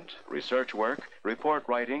content, research work, report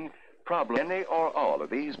writing, problem. Any or all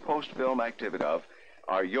of these post-film activities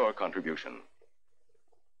are your contribution.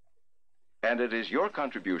 And it is your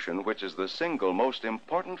contribution which is the single most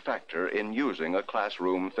important factor in using a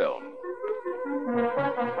classroom film.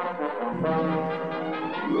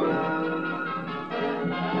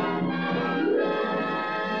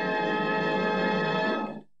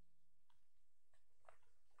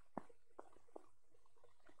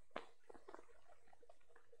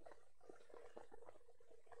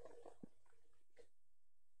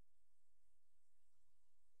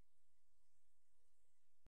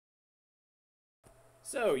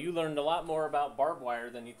 So, you learned a lot more about barbed wire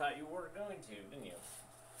than you thought you were going to, didn't you?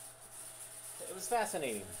 It was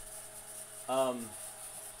fascinating.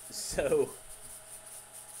 So,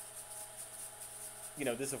 you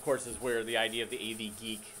know, this of course is where the idea of the AV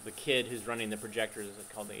Geek, the kid who's running the projectors, is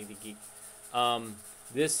called the AV Geek.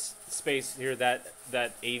 This space here, that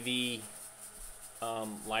AV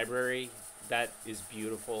library, that is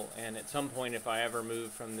beautiful. And at some point, if I ever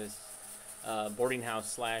move from this boarding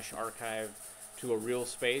house / archive to a real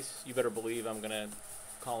space, you better believe I'm going to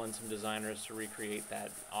call in some designers to recreate that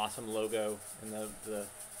awesome logo and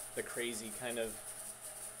the crazy kind of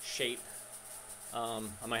shape. I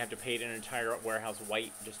might have to paint an entire warehouse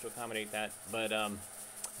white just to accommodate that, but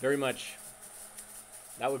very much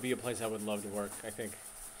that would be a place I would love to work, I think.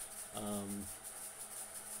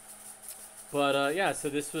 Yeah, so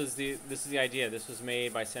this is the idea. This was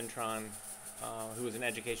made by Centron, who was an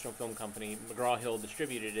educational film company. McGraw-Hill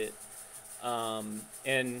distributed it.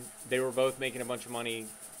 And they were both making a bunch of money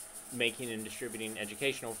making and distributing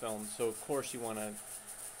educational films, so of course you want to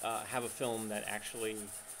have a film that actually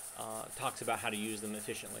talks about how to use them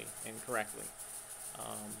efficiently and correctly.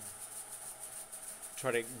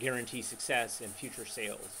 Try to guarantee success in future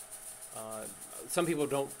sales. Some people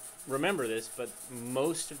don't remember this, but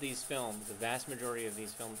most of these films, the vast majority of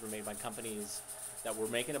these films, were made by companies that were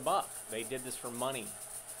making a buck. They did this for money.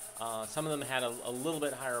 Some of them had a little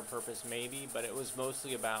bit higher purpose maybe, but it was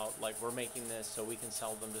mostly about, like, we're making this so we can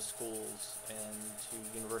sell them to schools and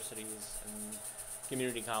to universities and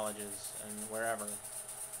community colleges and wherever.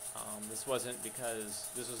 This wasn't because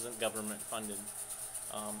this wasn't government funded.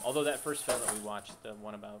 Although that first film that we watched, the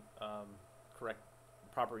one about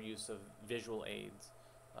proper use of visual aids,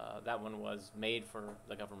 that one was made for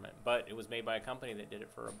the government, but it was made by a company that did it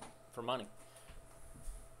for money.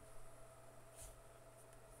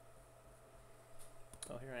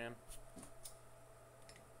 Oh, here I am.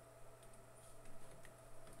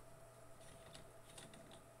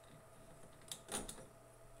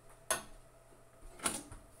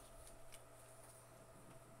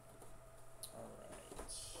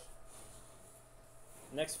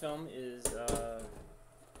 next film is,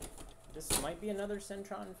 this might be another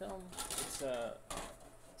Centron film. It's,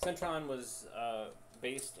 Centron was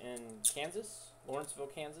based in Kansas, Lawrenceville,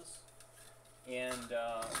 Kansas. And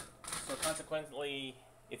so consequently,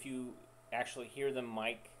 if you actually hear them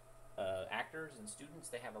mic actors and students,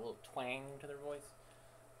 they have a little twang to their voice.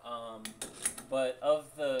 But of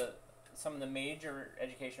some of the major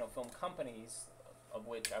educational film companies, of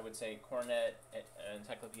which I would say Cornet,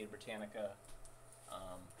 Encyclopedia Britannica,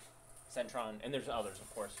 Centron, and there's others, of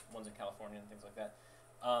course, ones in California and things like that.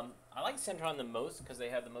 I like Centron the most because they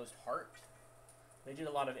have the most heart. They did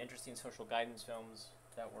a lot of interesting social guidance films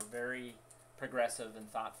that were very progressive and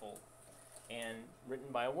thoughtful, and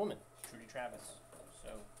written by a woman, Trudy Travis. So,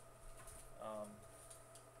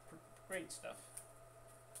 great stuff.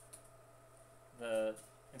 The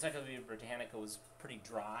Encyclopedia Britannica was pretty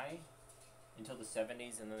dry until the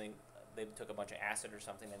 70s, and then they took a bunch of acid or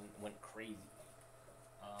something and went crazy.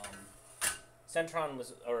 Centron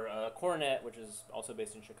was, or Coronet, which is also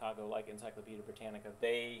based in Chicago, like Encyclopedia Britannica,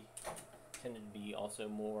 they tended to be also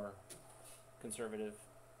more conservative.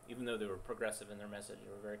 Even though they were progressive in their message,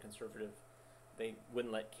 they were very conservative. They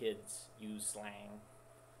wouldn't let kids use slang.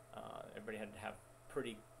 Everybody had to have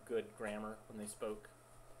pretty good grammar when they spoke.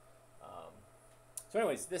 So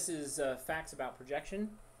anyways, this is Facts About Projection.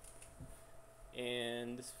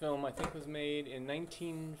 And this film, I think, was made in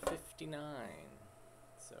 1959.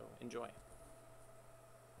 So enjoy.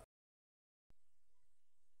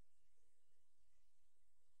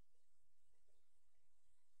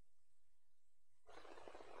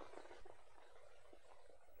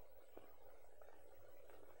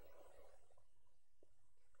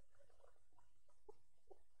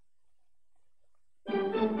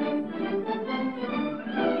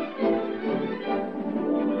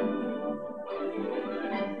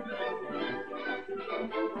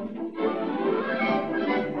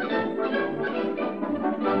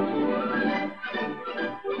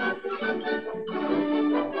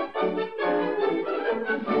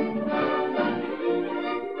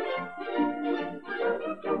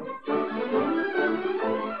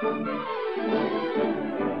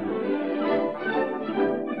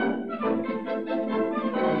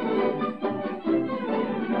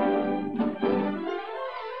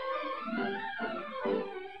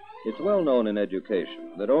 It's well known in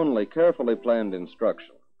education that only carefully planned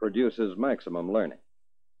instruction produces maximum learning.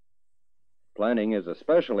 Planning is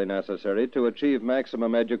especially necessary to achieve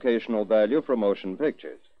maximum educational value from motion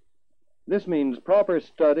pictures. This means proper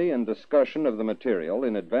study and discussion of the material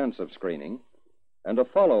in advance of screening and a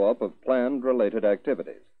follow-up of planned related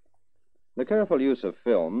activities. The careful use of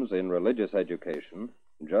films in religious education,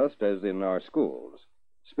 just as in our schools,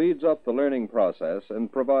 speeds up the learning process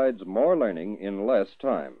and provides more learning in less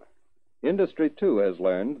time. Industry, too, has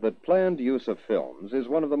learned that planned use of films is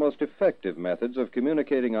one of the most effective methods of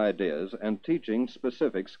communicating ideas and teaching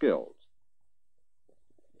specific skills.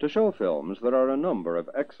 To show films, there are a number of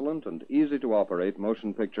excellent and easy-to-operate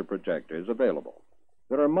motion picture projectors available.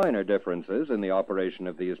 There are minor differences in the operation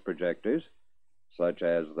of these projectors, such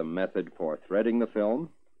as the method for threading the film,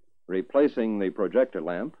 replacing the projector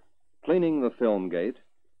lamp, cleaning the film gate,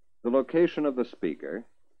 the location of the speaker,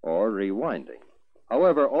 or rewinding.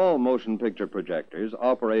 However, all motion picture projectors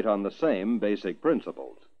operate on the same basic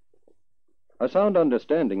principles. A sound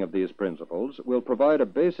understanding of these principles will provide a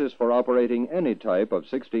basis for operating any type of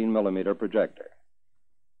 16mm projector.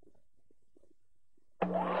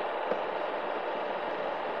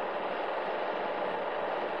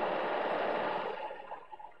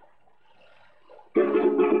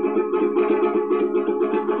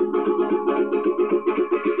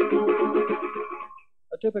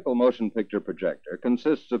 A typical motion picture projector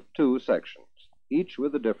consists of two sections, each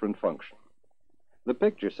with a different function. The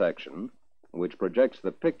picture section, which projects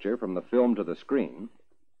the picture from the film to the screen,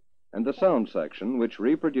 and the sound section, which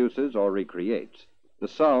reproduces or recreates the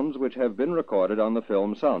sounds which have been recorded on the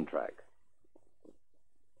film soundtrack.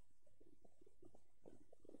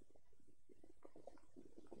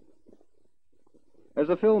 As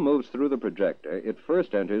the film moves through the projector, it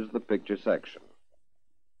first enters the picture section.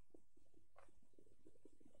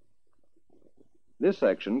 This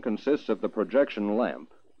section consists of the projection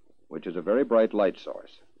lamp, which is a very bright light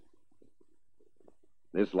source.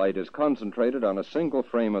 This light is concentrated on a single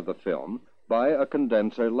frame of the film by a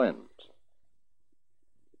condenser lens.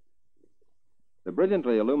 The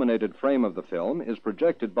brilliantly illuminated frame of the film is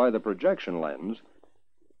projected by the projection lens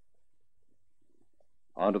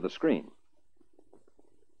onto the screen.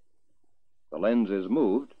 The lens is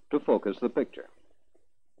moved to focus the picture.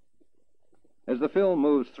 As the film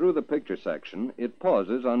moves through the picture section, it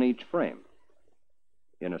pauses on each frame.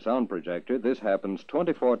 In a sound projector, this happens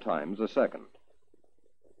 24 times a second.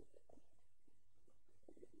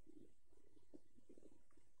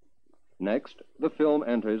 Next, the film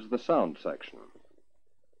enters the sound section.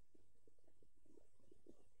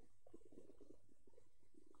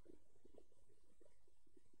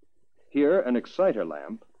 Here, an exciter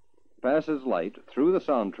lamp passes light through the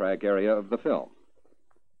soundtrack area of the film.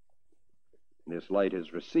 This light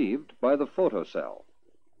is received by the photocell.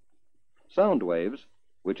 Sound waves,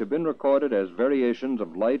 which have been recorded as variations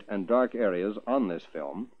of light and dark areas on this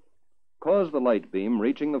film, cause the light beam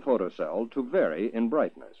reaching the photocell to vary in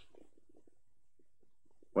brightness.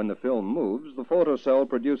 When the film moves, the photocell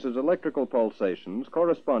produces electrical pulsations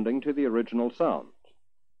corresponding to the original sounds.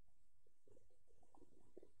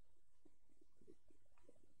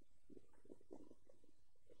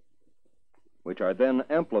 Which are then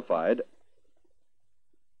amplified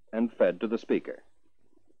and fed to the speaker.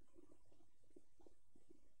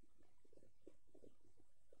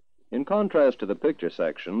 In contrast to the picture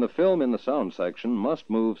section, the film in the sound section must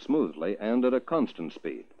move smoothly and at a constant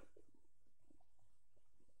speed.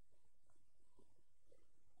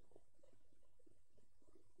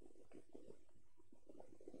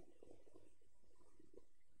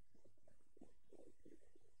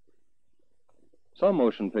 Some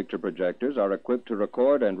motion picture projectors are equipped to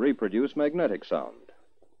record and reproduce magnetic sound.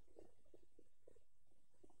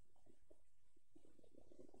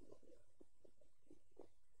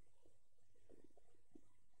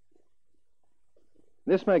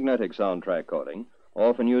 This magnetic soundtrack coating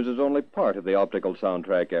often uses only part of the optical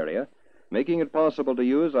soundtrack area, making it possible to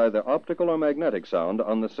use either optical or magnetic sound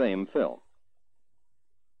on the same film.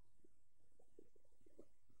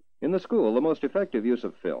 In the school, the most effective use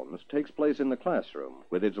of films takes place in the classroom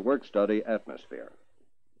with its work-study atmosphere.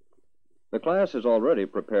 The class has already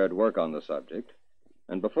prepared work on the subject,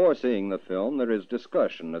 and before seeing the film, there is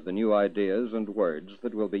discussion of the new ideas and words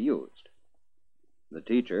that will be used. The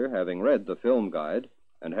teacher, having read the film guide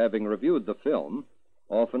and having reviewed the film,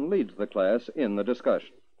 often leads the class in the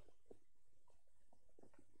discussion.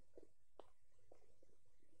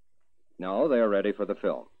 Now they are ready for the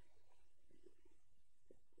film.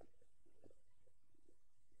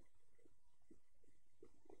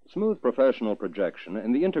 Smooth professional projection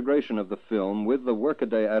and the integration of the film with the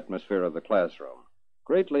workaday atmosphere of the classroom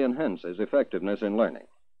greatly enhances effectiveness in learning.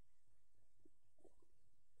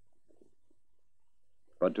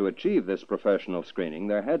 But to achieve this professional screening,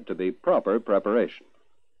 there had to be proper preparation.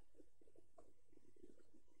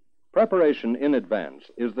 Preparation in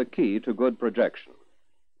advance is the key to good projection.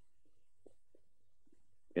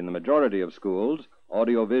 In the majority of schools,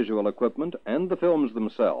 audiovisual equipment and the films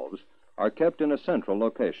themselves are kept in a central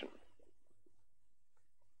location.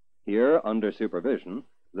 Here, under supervision,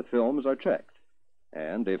 the films are checked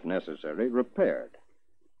and, if necessary, repaired,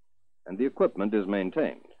 and the equipment is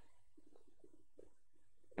maintained.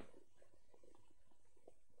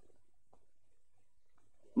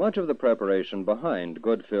 Much of the preparation behind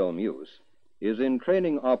good film use is in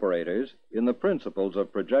training operators in the principles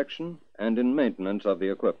of projection and in maintenance of the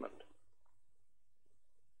equipment.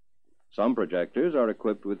 Some projectors are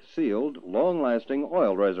equipped with sealed, long-lasting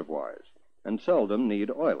oil reservoirs and seldom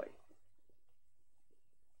need oiling.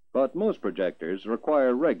 But most projectors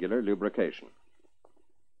require regular lubrication.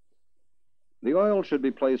 The oil should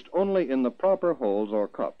be placed only in the proper holes or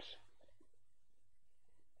cups.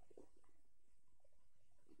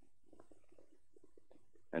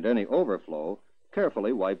 And any overflow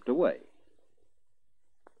carefully wiped away.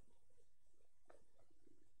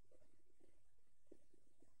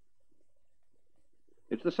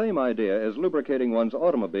 It's the same idea as lubricating one's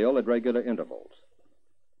automobile at regular intervals.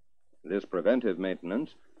 This preventive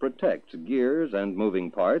maintenance protects gears and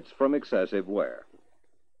moving parts from excessive wear.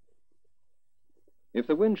 If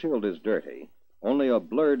the windshield is dirty, only a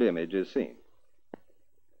blurred image is seen.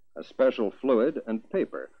 A special fluid and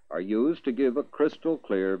paper are used to give a crystal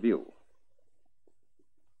clear view.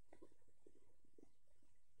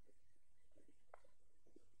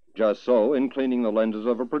 Just so in cleaning the lenses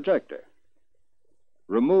of a projector.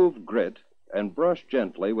 Remove grit and brush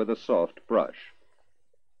gently with a soft brush.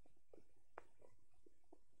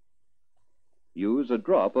 Use a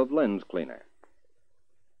drop of lens cleaner.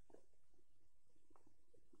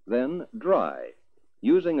 Then dry,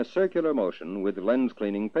 using a circular motion with lens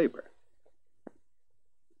cleaning paper.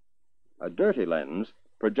 A dirty lens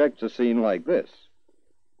projects a scene like this.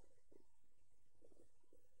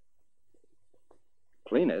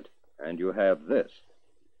 Clean it, and you have this.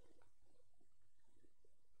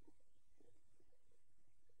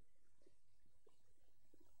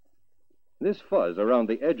 This fuzz around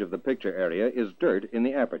the edge of the picture area is dirt in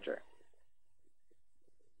the aperture.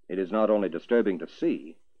 It is not only disturbing to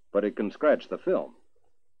see, but it can scratch the film.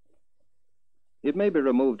 It may be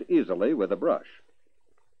removed easily with a brush.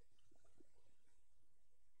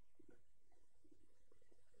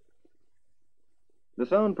 The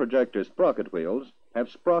sound projector sprocket wheels have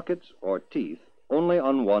sprockets or teeth only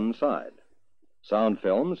on one side. Sound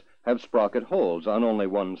films have sprocket holes on only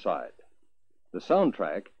one side. The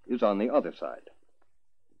soundtrack is on the other side.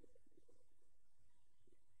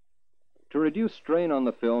 To reduce strain on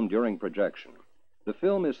the film during projection, the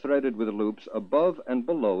film is threaded with loops above and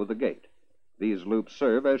below the gate. These loops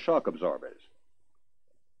serve as shock absorbers.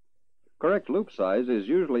 Correct loop size is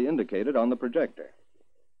usually indicated on the projector.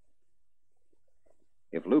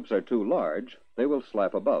 If loops are too large, they will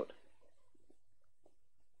slap about.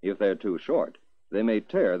 If they're too short, they may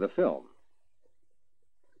tear the film.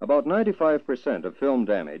 About 95% of film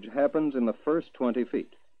damage happens in the first 20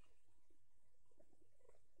 feet.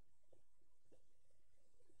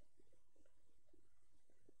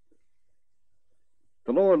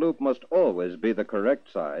 The lower loop must always be the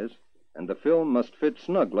correct size, and the film must fit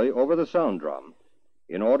snugly over the sound drum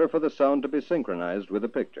in order for the sound to be synchronized with the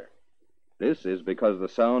picture. This is because the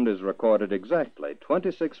sound is recorded exactly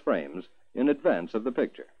 26 frames in advance of the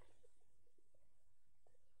picture.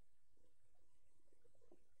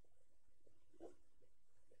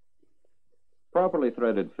 Properly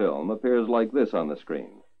threaded film appears like this on the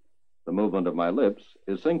screen. The movement of my lips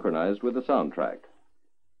is synchronized with the soundtrack.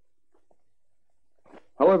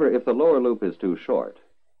 However, if the lower loop is too short,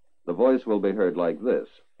 the voice will be heard like this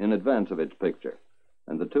in advance of its picture,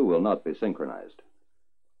 and the two will not be synchronized.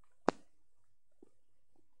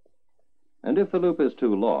 And if the loop is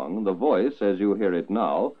too long, the voice, as you hear it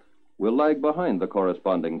now, will lag behind the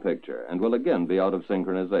corresponding picture and will again be out of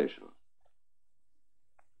synchronization.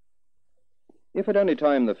 If at any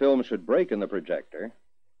time the film should break in the projector,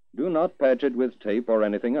 do not patch it with tape or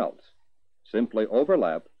anything else. Simply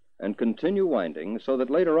overlap and continue winding so that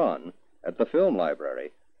later on, at the film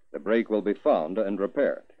library, the break will be found and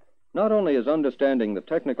repaired. Not only is understanding the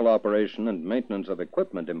technical operation and maintenance of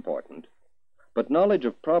equipment important, but knowledge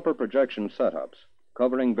of proper projection setups,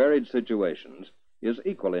 covering varied situations, is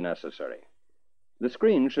equally necessary. The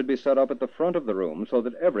screen should be set up at the front of the room so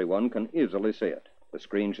that everyone can easily see it. The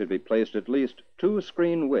screen should be placed at least 2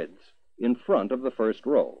 screen widths in front of the first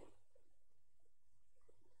row.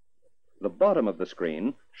 The bottom of the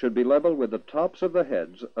screen should be level with the tops of the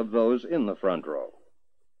heads of those in the front row.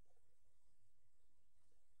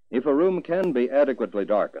 If a room can be adequately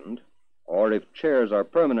darkened, or if chairs are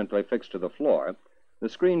permanently fixed to the floor, the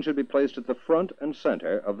screen should be placed at the front and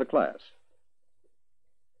center of the class.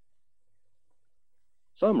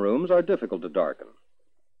 Some rooms are difficult to darken.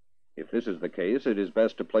 If this is the case, it is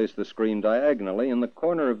best to place the screen diagonally in the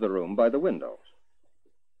corner of the room by the windows.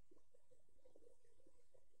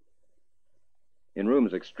 In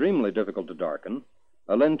rooms extremely difficult to darken,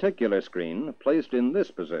 a lenticular screen placed in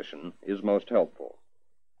this position is most helpful.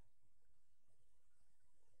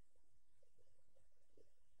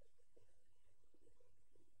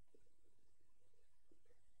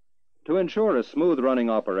 To ensure a smooth running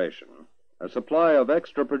operation, a supply of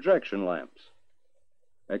extra projection lamps,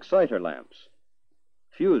 exciter lamps,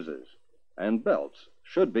 fuses, and belts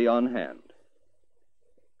should be on hand.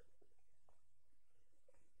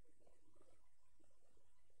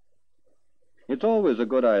 It's always a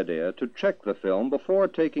good idea to check the film before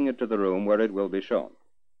taking it to the room where it will be shown.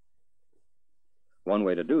 One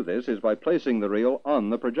way to do this is by placing the reel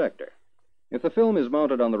on the projector. If the film is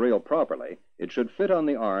mounted on the reel properly, it should fit on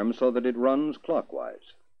the arm so that it runs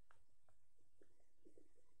clockwise.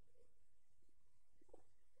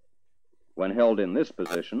 When held in this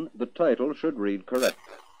position, the title should read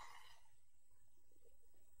correctly.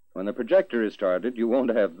 When the projector is started, you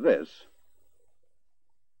won't have this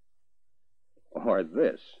or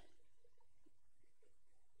this.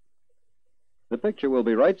 The picture will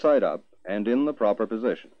be right side up and in the proper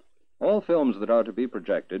position. All films that are to be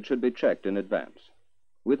projected should be checked in advance.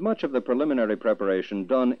 With much of the preliminary preparation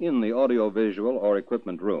done in the audiovisual or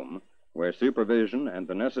equipment room, where supervision and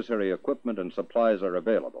the necessary equipment and supplies are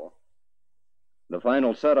available, the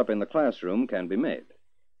final setup in the classroom can be made.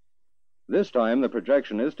 This time, the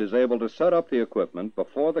projectionist is able to set up the equipment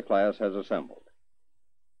before the class has assembled.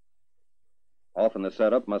 Often the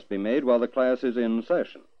setup must be made while the class is in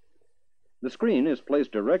session. The screen is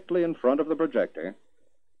placed directly in front of the projector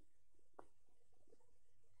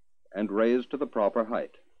and raised to the proper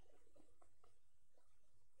height.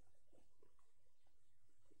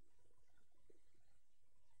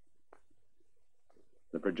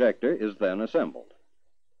 The projector is then assembled.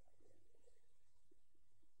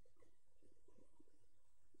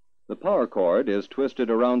 The power cord is twisted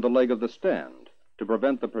around the leg of the stand to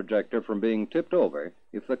prevent the projector from being tipped over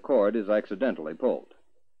if the cord is accidentally pulled.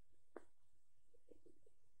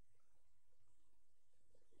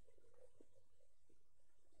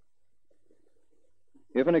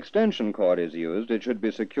 If an extension cord is used, it should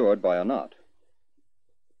be secured by a knot.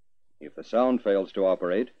 If the sound fails to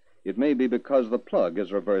operate, it may be because the plug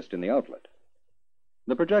is reversed in the outlet.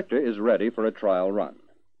 The projector is ready for a trial run.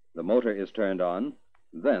 The motor is turned on,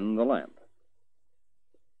 then the lamp.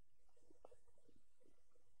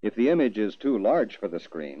 If the image is too large for the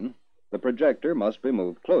screen, the projector must be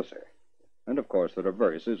moved closer. And of course the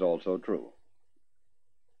reverse is also true.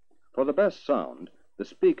 For the best sound, the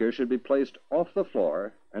speaker should be placed off the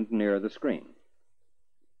floor and near the screen.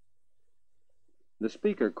 The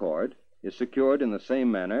speaker cord is secured in the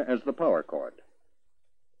same manner as the power cord.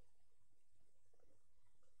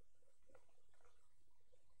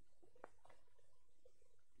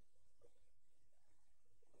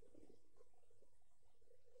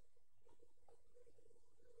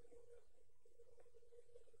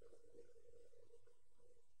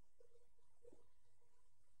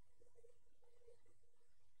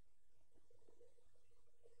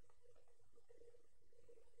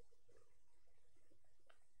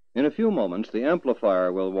 In a few moments, the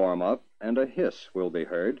amplifier will warm up and a hiss will be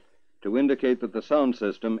heard to indicate that the sound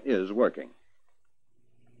system is working.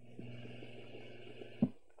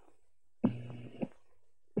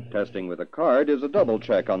 Testing with a card is a double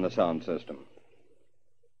check on the sound system.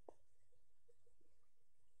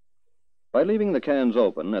 By leaving the cans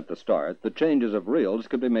open at the start, the changes of reels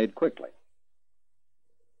can be made quickly.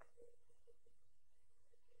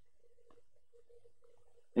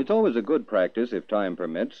 It's always a good practice, if time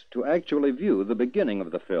permits, to actually view the beginning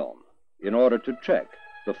of the film in order to check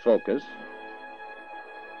the focus,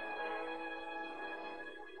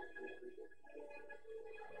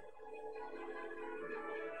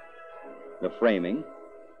 the framing,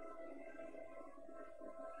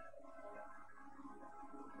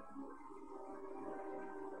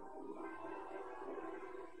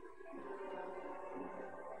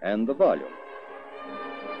 and the volume.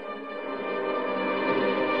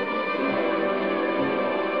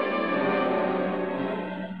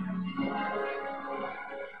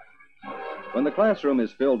 When the classroom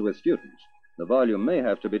is filled with students, the volume may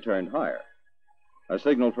have to be turned higher. A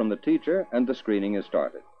signal from the teacher and the screening is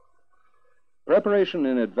started. Preparation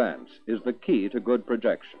in advance is the key to good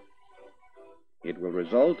projection. It will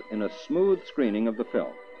result in a smooth screening of the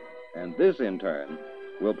film, and this, in turn,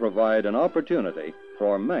 will provide an opportunity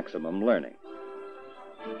for maximum learning.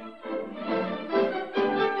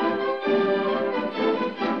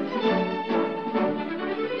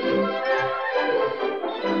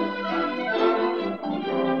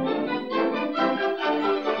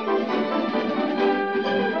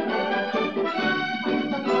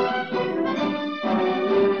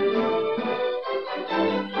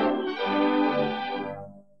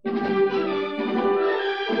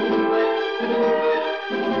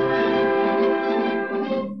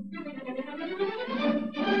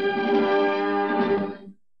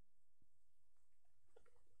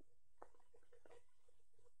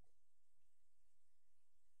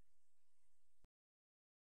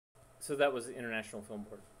 So that was the International Film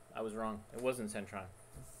Board. I was wrong. It wasn't Centron.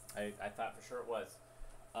 I thought for sure it was.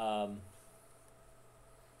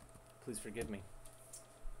 Please forgive me.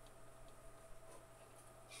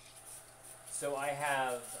 So I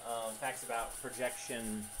have facts about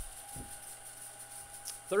Projection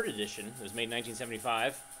 3rd edition. It was made in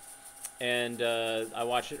 1975. And I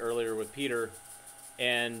watched it earlier with Peter.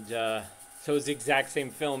 And so it was the exact same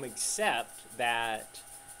film, except that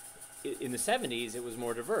in the 70s, it was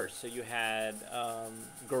more diverse. So you had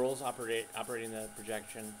girls operating the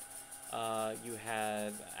projection. You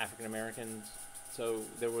had African Americans. So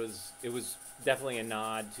it was definitely a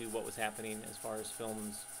nod to what was happening as far as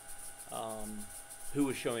films, who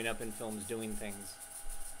was showing up in films doing things.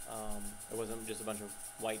 It wasn't just a bunch of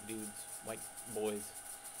white dudes, white boys.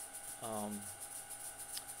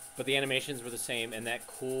 But the animations were the same, and that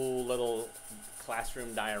cool little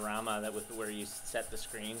classroom diorama that was where you set the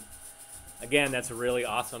screen. Again, that's really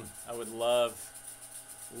awesome. I would love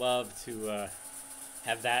to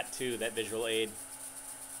have that too, that visual aid.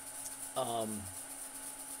 So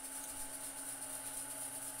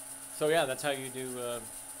yeah, that's how you do,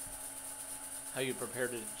 how you prepare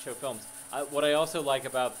to show films. What I also like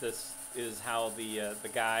about this is how the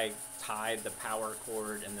guy tied the power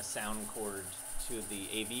cord and the sound cord to the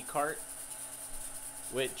AV cart,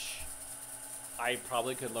 which I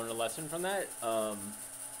probably could learn a lesson from that.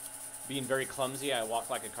 being very clumsy, I walk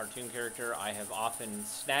like a cartoon character. I have often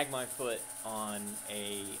snagged my foot on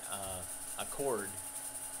a cord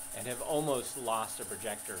and have almost lost a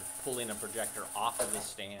projector, pulling a projector off of the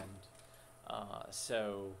stand. That's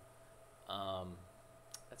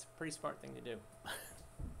a pretty smart thing to do.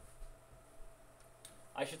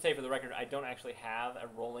 I should say for the record, I don't actually have a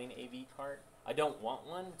rolling AV cart. I don't want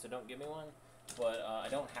one, so don't give me one, but I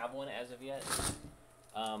don't have one as of yet.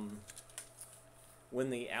 When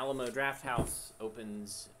the Alamo Draft House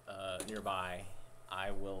opens nearby,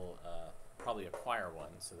 I will probably acquire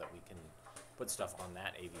one so that we can put stuff on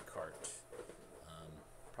that AV cart.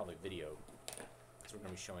 Probably video, because we're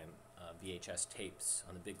going to be showing VHS tapes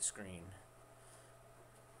on the big screen.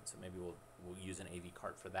 So maybe we'll use an AV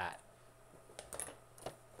cart for that.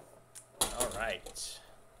 All right.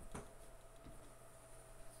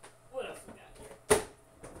 What else we got here?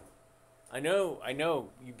 I know,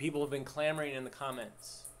 you people have been clamoring in the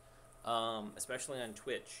comments, especially on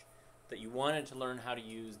Twitch, that you wanted to learn how to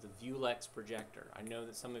use the Viewlex projector. I know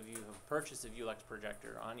that some of you have purchased a Viewlex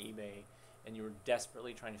projector on eBay, and you were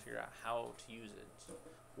desperately trying to figure out how to use it.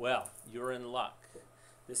 Well, you're in luck.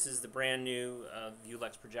 This is the brand new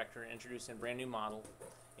Viewlex projector, introduced in a brand new model,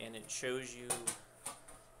 and it shows you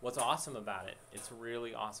what's awesome about it. It's a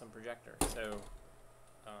really awesome projector, so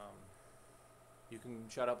you can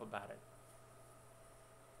shut up about it.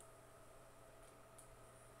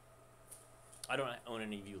 I don't own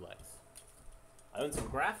any Viewlex. I own some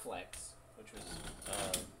Graflex, which was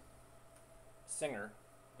Singer,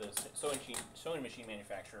 the sewing machine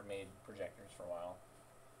manufacturer, made projectors for a while.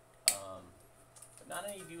 But not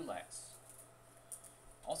any Viewlex.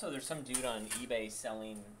 Also, there's some dude on eBay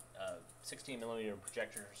selling 16mm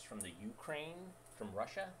projectors from the Ukraine, from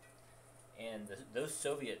Russia, and those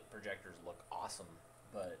Soviet projectors look awesome,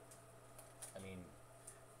 but I mean,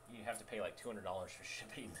 you have to pay like $200 for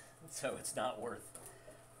shipping, so it's not worth.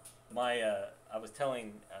 I was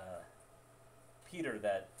telling Peter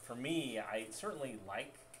that for me, I certainly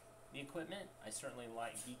like the equipment. I certainly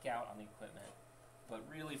geek out on the equipment, but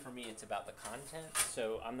really for me, it's about the content.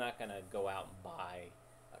 So I'm not gonna go out and buy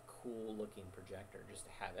a cool-looking projector just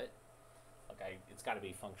to have it. Like it's got to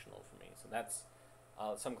be functional for me. So that's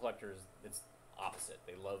some collectors. It's opposite.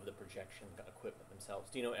 They love the projection equipment themselves.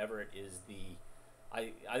 Dino Everett is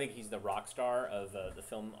I think he's the rock star of the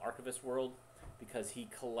film archivist world, because he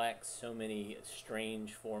collects so many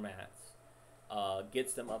strange formats,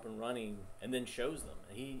 gets them up and running, and then shows them.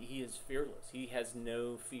 He is fearless. He has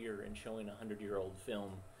no fear in showing a 100-year-old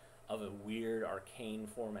film of a weird arcane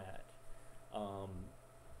format.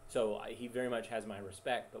 So he very much has my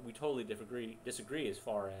respect, but we totally disagree as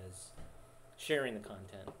far as sharing the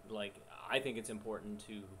content. Like, I think it's important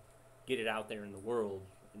to get it out there in the world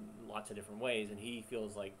in lots of different ways, and he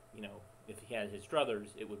feels like, you know, if he had his druthers,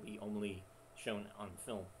 it would be only shown on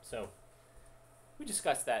film. So we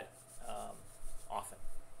discuss that often.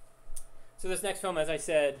 So this next film, as I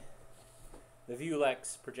said, the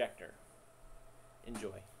Viewlex projector.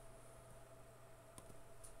 Enjoy.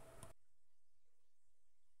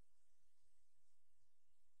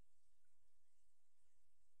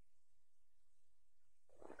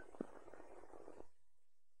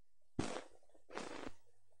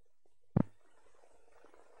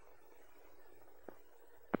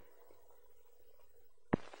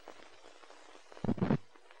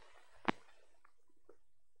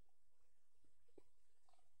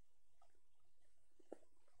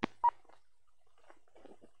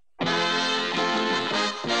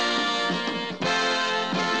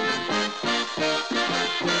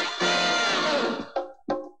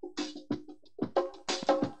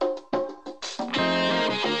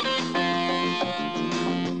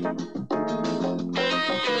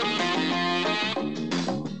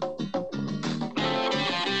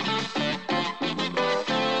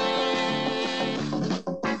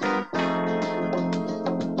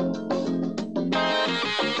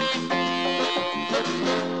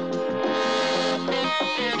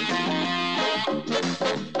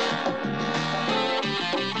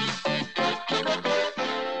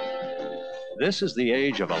 This is the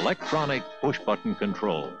age of electronic push-button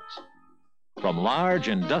controls. From large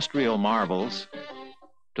industrial marvels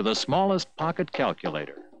to the smallest pocket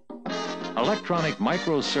calculator, electronic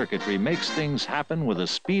microcircuitry makes things happen with the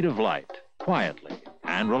speed of light, quietly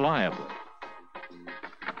and reliably.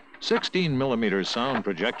 16mm sound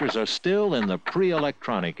projectors are still in the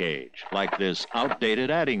pre-electronic age, like this outdated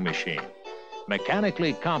adding machine.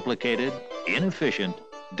 Mechanically complicated, inefficient,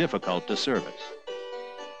 difficult to service.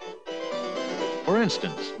 For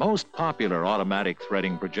instance, most popular automatic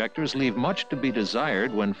threading projectors leave much to be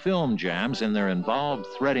desired when film jams in their involved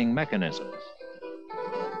threading mechanisms.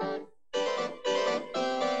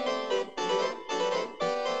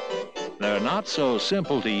 not so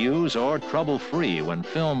simple to use or trouble-free when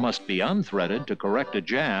film must be unthreaded to correct a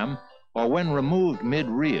jam or when removed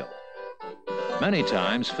mid-reel. Many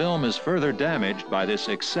times, film is further damaged by this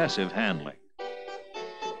excessive handling.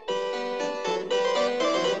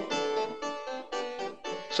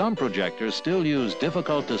 Some projectors still use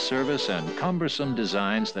difficult-to-service and cumbersome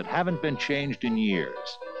designs that haven't been changed in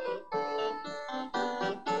years.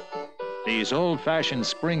 These old-fashioned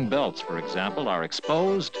spring belts, for example, are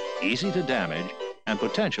exposed, easy to damage, and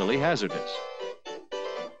potentially hazardous.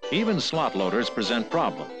 Even slot loaders present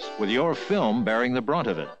problems, with your film bearing the brunt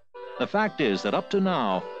of it. The fact is that up to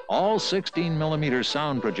now, all 16mm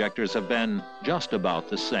sound projectors have been just about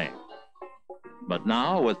the same. But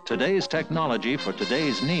now, with today's technology for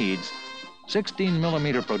today's needs,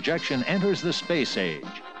 16mm projection enters the space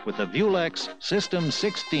age with the Viewlex System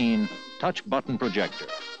 16 touch button projector.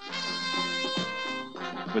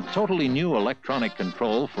 With totally new electronic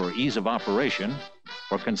control for ease of operation,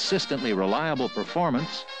 for consistently reliable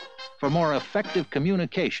performance, for more effective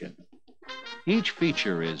communication, each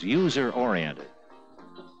feature is user-oriented,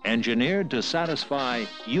 engineered to satisfy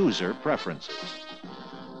user preferences.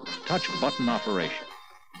 Touch button operation,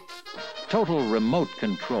 total remote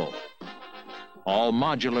control, all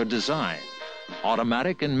modular design,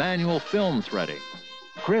 automatic and manual film threading,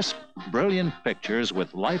 crisp, brilliant pictures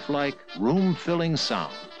with lifelike, room-filling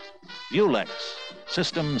sound. Viewlex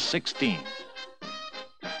System 16.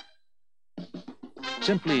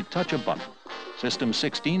 Simply touch a button. System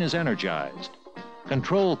 16 is energized.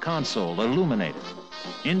 Control console illuminated.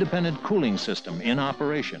 Independent cooling system in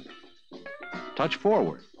operation. Touch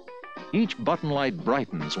forward. Each button light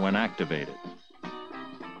brightens when activated.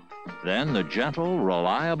 Then the gentle,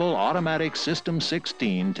 reliable automatic System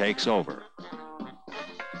 16 takes over.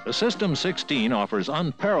 The System 16 offers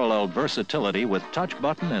unparalleled versatility with touch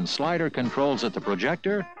button and slider controls at the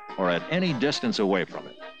projector or at any distance away from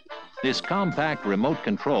it. This compact remote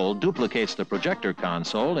control duplicates the projector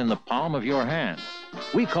console in the palm of your hand.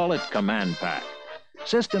 We call it Command Pack.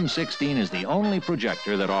 System 16 is the only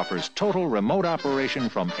projector that offers total remote operation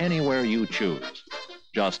from anywhere you choose.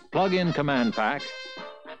 Just plug in Command Pack,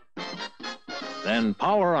 then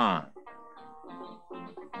power on.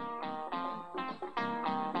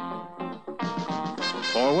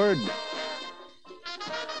 Forward.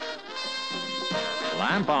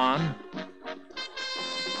 Lamp on.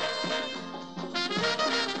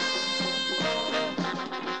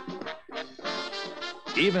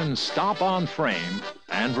 Even stop on frame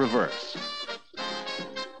and reverse.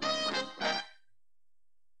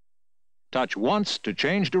 Touch once to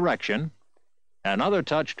change direction, another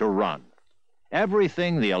touch to run.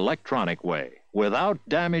 Everything the electronic way, without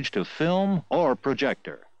damage to film or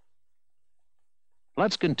projector.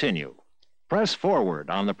 Let's continue. Press forward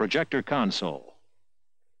on the projector console.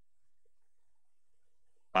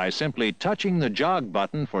 By simply touching the jog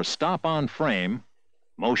button for stop on frame,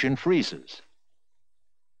 motion freezes.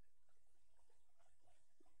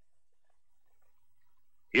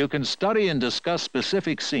 You can study and discuss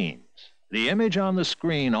specific scenes. The image on the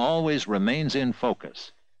screen always remains in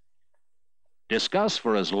focus. Discuss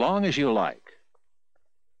for as long as you like.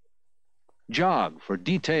 Jog for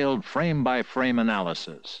detailed frame-by-frame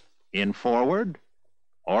analysis, in forward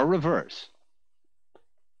or reverse.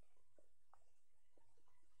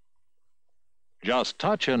 Just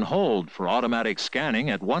touch and hold for automatic scanning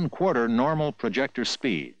at 1/4 normal projector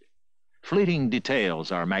speed. Fleeting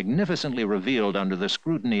details are magnificently revealed under the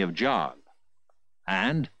scrutiny of jog.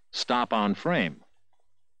 And stop on frame.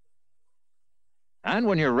 And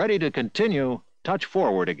when you're ready to continue, touch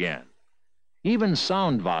forward again. Even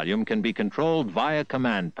sound volume can be controlled via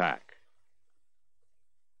Command Pack.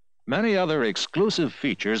 Many other exclusive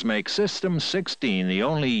features make System 16 the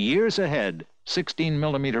only years ahead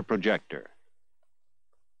 16mm projector.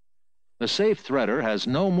 The safe threader has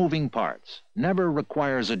no moving parts, never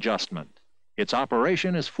requires adjustment. Its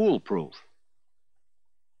operation is foolproof.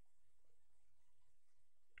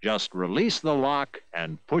 Just release the lock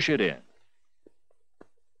and push it in.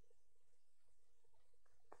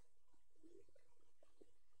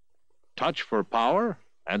 Touch for power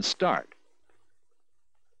and start.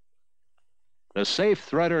 The safe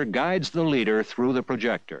threader guides the leader through the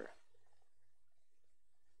projector.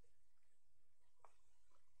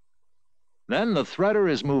 Then the threader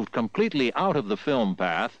is moved completely out of the film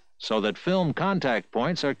path so that film contact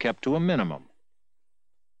points are kept to a minimum.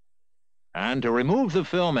 And to remove the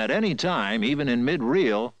film at any time, even in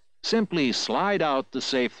mid-reel, simply slide out the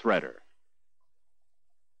safe threader.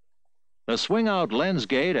 The swing-out lens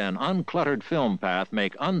gate and uncluttered film path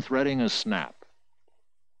make unthreading a snap.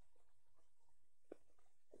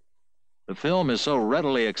 The film is so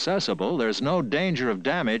readily accessible, there's no danger of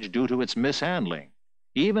damage due to its mishandling,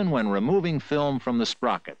 even when removing film from the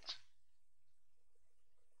sprockets.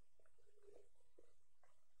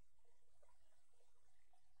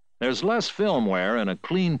 There's less film wear in a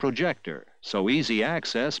clean projector, so easy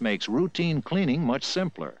access makes routine cleaning much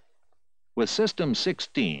simpler. With System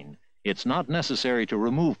 16, it's not necessary to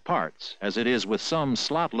remove parts, as it is with some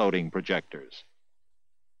slot-loading projectors.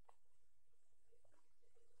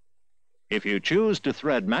 If you choose to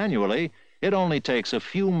thread manually, it only takes a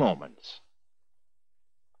few moments.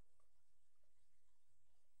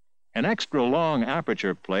 An extra long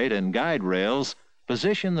aperture plate and guide rails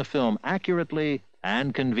position the film accurately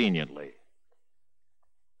and conveniently.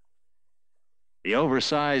 The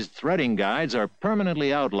oversized threading guides are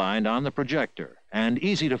permanently outlined on the projector and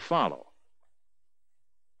easy to follow.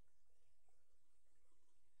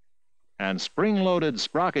 And spring-loaded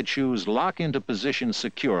sprocket shoes lock into position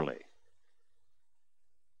securely.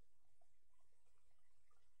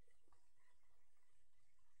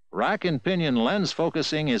 Rack and pinion lens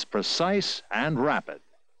focusing is precise and rapid.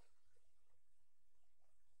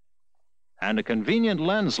 And a convenient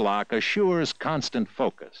lens lock assures constant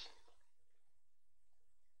focus.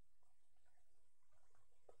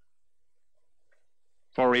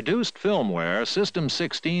 For reduced film wear, System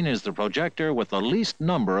 16 is the projector with the least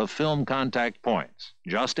number of film contact points,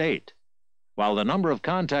 just 8, while the number of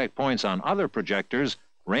contact points on other projectors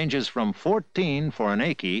ranges from 14 for an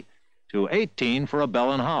Aki to 18 for a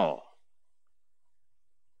Bell & Howell.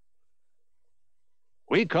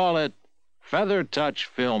 We call it Feather Touch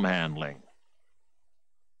Film Handling.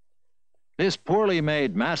 This poorly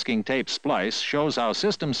made masking tape splice shows how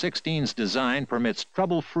System 16's design permits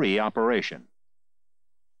trouble-free operation.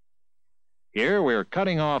 Here we're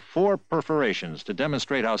cutting off 4 perforations to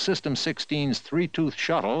demonstrate how System 16's 3-tooth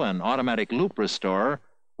shuttle and automatic loop restorer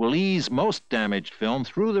will ease most damaged film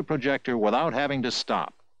through the projector without having to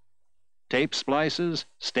stop. Tape splices,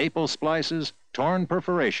 staple splices, torn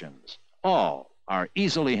perforations, all are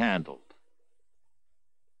easily handled.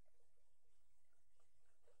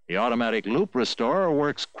 The automatic loop restorer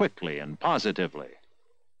works quickly and positively.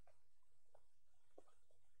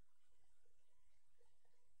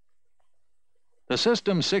 The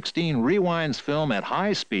System 16 rewinds film at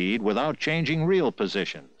high speed without changing reel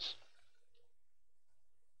positions.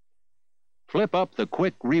 Flip up the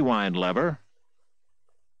quick rewind lever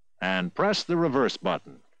and press the reverse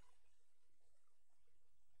button.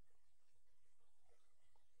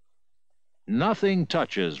 Nothing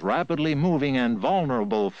touches rapidly moving and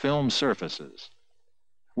vulnerable film surfaces.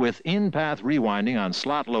 With in-path rewinding on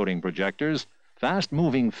slot-loading projectors,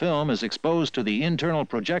 fast-moving film is exposed to the internal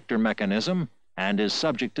projector mechanism and is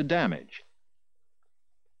subject to damage.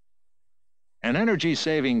 An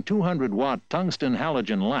energy-saving 200-watt tungsten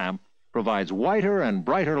halogen lamp provides whiter and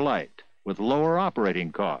brighter light with lower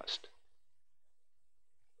operating cost.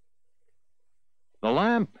 The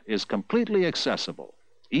lamp is completely accessible,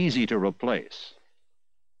 easy to replace.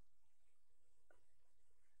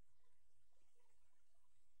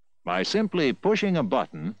 By simply pushing a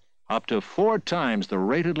button, up to 4 times the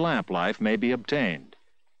rated lamp life may be obtained.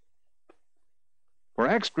 For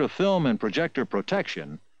extra film and projector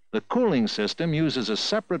protection, the cooling system uses a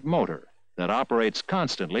separate motor that operates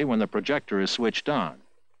constantly when the projector is switched on.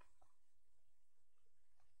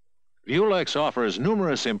 Viewlex offers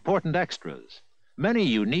numerous important extras. Many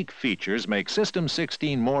unique features make System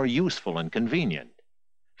 16 more useful and convenient.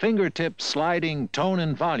 Fingertip sliding tone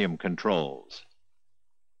and volume controls.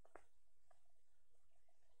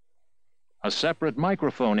 A separate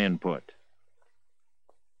microphone input.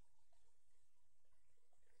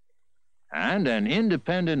 And an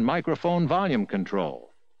independent microphone volume control.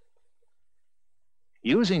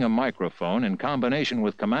 Using a microphone in combination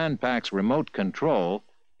with Command Pack's remote control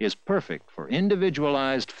is perfect for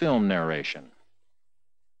individualized film narration.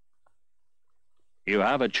 You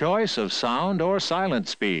have a choice of sound or silent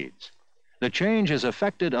speeds. The change is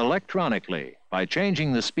effected electronically by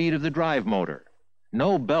changing the speed of the drive motor.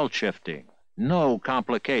 No belt shifting, no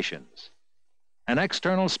complications. An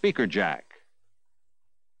external speaker jack.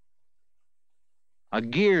 A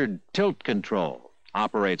geared tilt control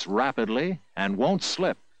operates rapidly and won't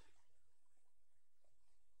slip.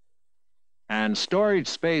 And storage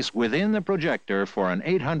space within the projector for an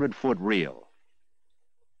 800-foot reel.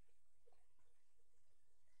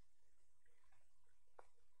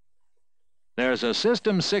 There's a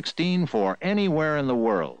System 16 for anywhere in the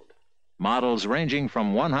world. Models ranging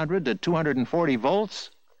from 100 to 240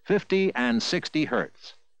 volts, 50 and 60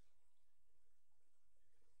 hertz.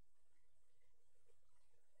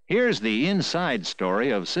 Here's the inside story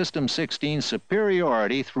of System 16's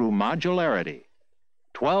superiority through modularity.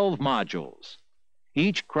 12 modules,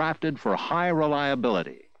 each crafted for high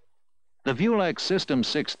reliability. The Viewlex System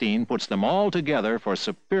 16 puts them all together for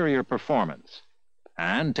superior performance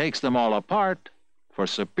and takes them all apart for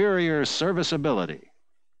superior serviceability.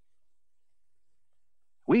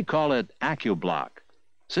 We call it AccuBlock,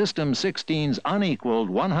 System 16's unequaled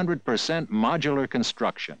 100% modular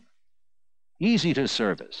construction. Easy to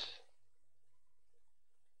service,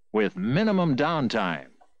 with minimum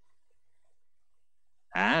downtime,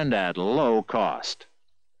 and at low cost.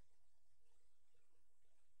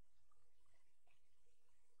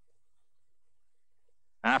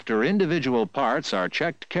 After individual parts are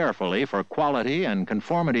checked carefully for quality and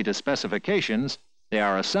conformity to specifications, they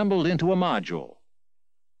are assembled into a module.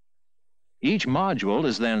 Each module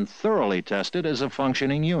is then thoroughly tested as a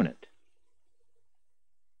functioning unit.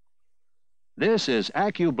 This is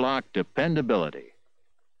AccuBlock dependability.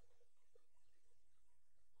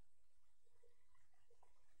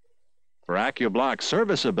 For AccuBlock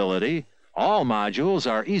serviceability, all modules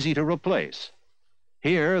are easy to replace.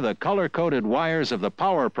 Here, the color-coded wires of the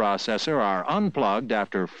power processor are unplugged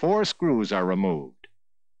after 4 screws are removed.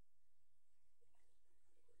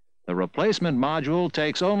 The replacement module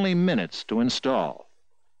takes only minutes to install.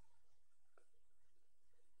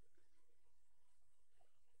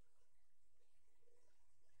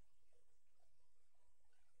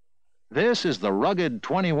 This is the rugged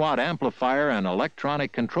 20-watt amplifier and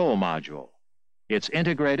electronic control module. Its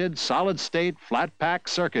integrated solid-state flat-pack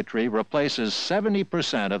circuitry replaces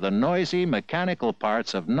 70% of the noisy mechanical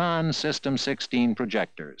parts of non-System 16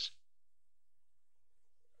 projectors.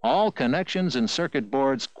 All connections and circuit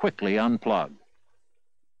boards quickly unplug.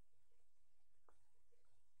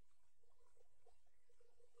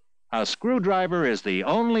 A screwdriver is the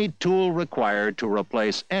only tool required to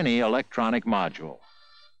replace any electronic module.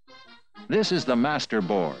 This is the master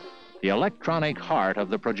board, the electronic heart of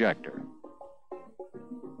the projector.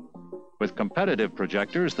 With competitive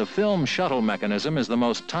projectors, the film shuttle mechanism is the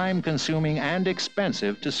most time-consuming and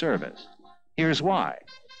expensive to service. Here's why.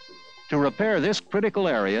 To repair this critical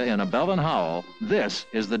area in a Bell & Howell, this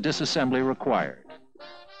is the disassembly required.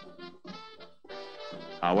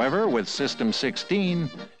 However, with System 16,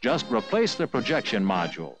 just replace the projection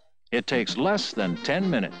module. It takes less than 10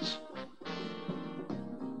 minutes.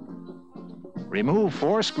 Remove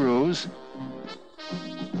 4 screws.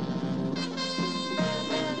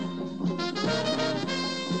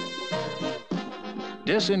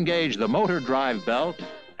 Disengage the motor drive belt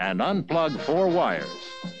and unplug 4 wires.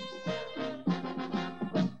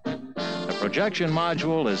 The projection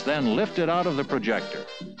module is then lifted out of the projector.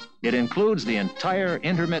 It includes the entire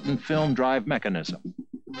intermittent film drive mechanism.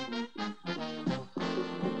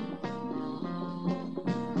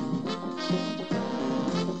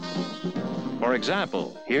 For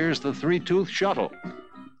example, here's the 3-tooth shuttle.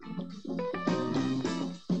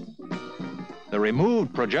 The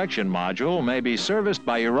removed projection module may be serviced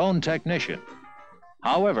by your own technician.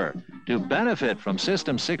 However, to benefit from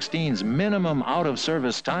System 16's minimum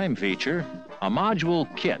out-of-service time feature, a module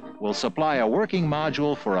kit will supply a working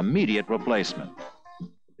module for immediate replacement.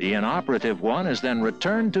 The inoperative one is then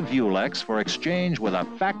returned to Viewlex for exchange with a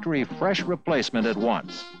factory fresh replacement at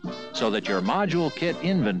once, so that your module kit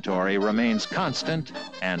inventory remains constant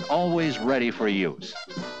and always ready for use.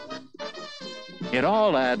 It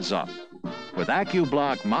all adds up. With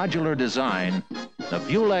AccuBlock modular design, the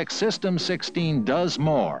Viewlex System 16 does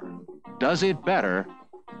more, does it better,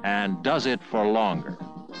 and does it for longer.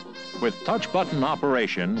 With touch-button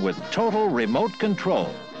operation, with total remote control,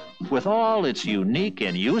 with all its unique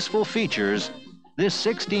and useful features, this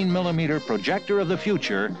 16mm projector of the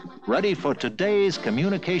future, ready for today's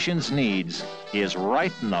communications needs, is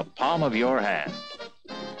right in the palm of your hand.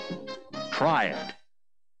 Try it.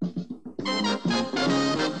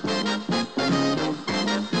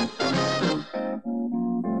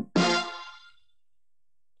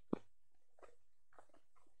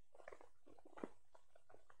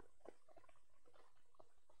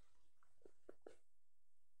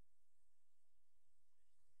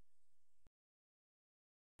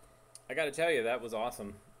 I gotta tell you, that was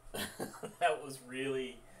awesome. That was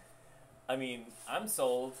really, I mean, I'm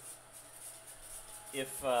sold.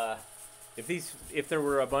 If there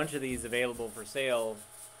were a bunch of these available for sale,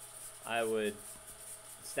 I would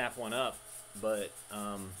snap one up. But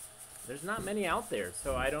there's not many out there,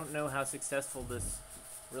 so I don't know how successful this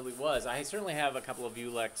really was. I certainly have a couple of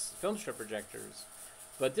Viewlex film strip projectors,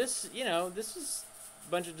 but this, you know, this is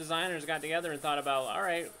a bunch of designers got together and thought about, all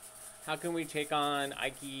right, how can we take on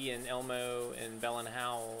Ike and Elmo and Bell &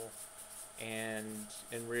 Howell and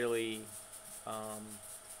really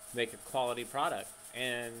make a quality product.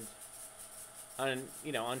 And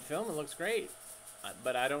on film it looks great,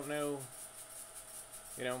 but I don't know,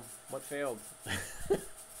 what failed.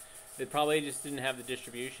 It probably just didn't have the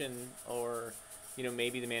distribution, or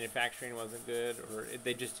maybe the manufacturing wasn't good, or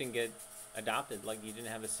they just didn't get adopted. Like, you didn't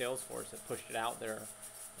have a sales force that pushed it out there,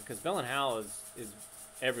 because Bell and Howell is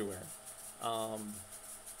everywhere.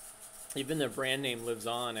 Even their brand name lives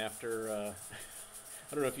on after. I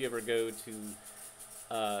don't know if you ever go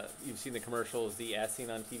to. You've seen the commercials, the as seen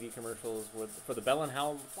on TV commercials for the Bell and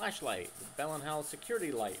Howell flashlight, the Bell and Howell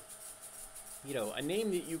security light. A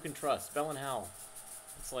name that you can trust, Bell and Howell.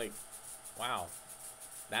 It's like, wow,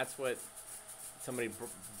 that's what somebody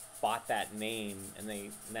bought that name, and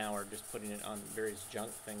they now are just putting it on various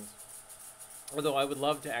junk things. Although I would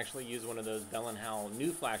love to actually use one of those Bell and Howell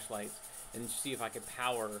new flashlights and see if I could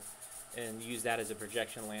power and use that as a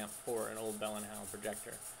projection lamp for an old Bell and Howell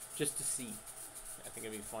projector, just to see. I think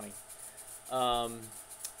it'd be funny.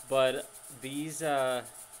 But these, the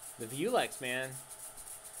Viewlex, man,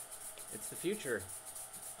 it's the future.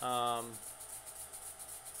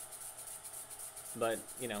 But,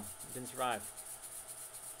 it didn't survive.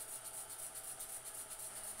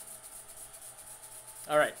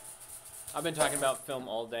 Alright. I've been talking about film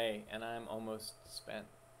all day, and I'm almost spent.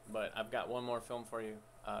 But I've got one more film for you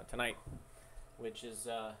tonight, which is,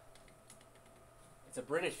 it's a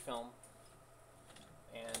British film,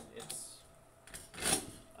 and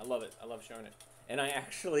I love it. I love showing it. And I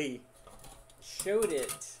actually showed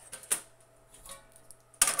it,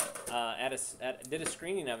 did a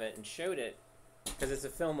screening of it and showed it, because it's a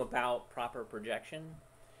film about proper projection.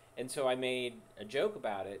 And so I made a joke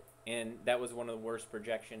about it, and that was one of the worst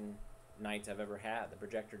projection nights I've ever had. The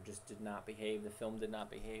projector just did not behave. The film did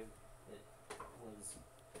not behave. It was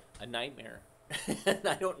a nightmare. And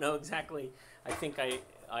I don't know exactly. I think I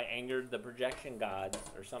angered the projection gods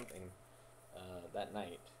or something that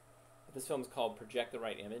night. But this film is called Project the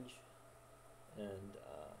Right Image. And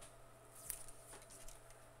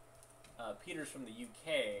Peter's from the UK,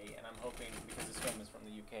 and I'm hoping, because this film is from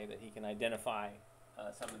the UK, that he can identify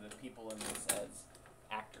some of the people in this as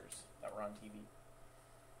actors that were on TV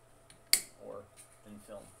or in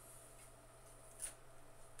film.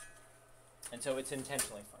 And so it's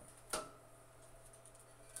intentionally fun.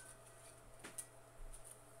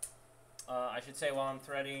 I should say while I'm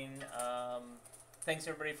threading, thanks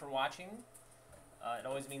everybody for watching. It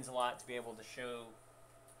always means a lot to be able to show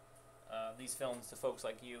these films to folks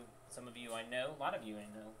like you. Some of you I know, a lot of you I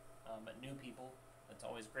know, but new people, that's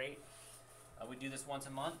always great. We do this once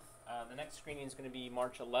a month. The next screening is going to be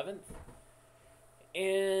March 11th.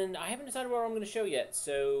 And I haven't decided where I'm going to show yet,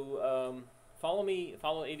 so follow me,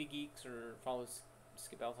 follow AV Geeks, or follow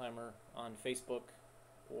Skip Alzheimer on Facebook,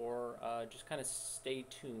 or just kind of stay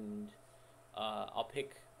tuned. I'll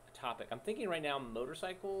pick a topic. I'm thinking right now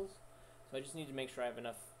motorcycles, so I just need to make sure I have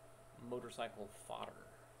enough motorcycle fodder.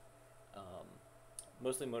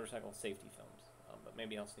 Mostly motorcycle safety films, but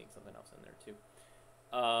maybe I'll sneak something else in there too.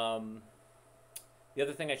 The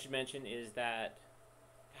other thing I should mention is that,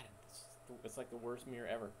 God, it's like the worst mirror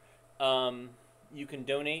ever. You can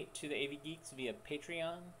donate to the AV Geeks via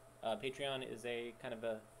Patreon. Patreon is a kind of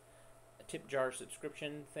a tip jar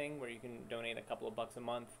subscription thing where you can donate a couple of bucks a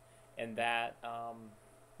month, and that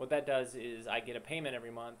what that does is I get a payment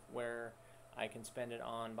every month where I can spend it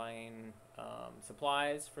on buying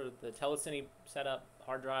supplies for the telecine setup,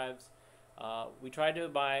 hard drives. We tried to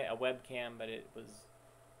buy a webcam, but it was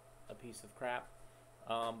a piece of crap.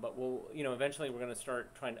 But we'll, eventually we're going to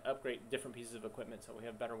start trying to upgrade different pieces of equipment so we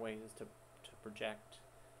have better ways to project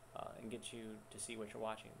and get you to see what you're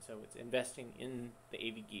watching. So it's investing in the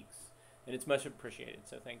AV Geeks, and it's much appreciated,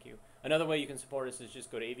 so thank you. Another way you can support us is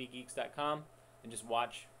just go to avgeeks.com and just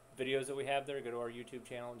watch videos that we have there. Go to our YouTube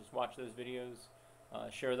channel and just watch those videos.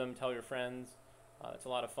 Share them, tell your friends. It's a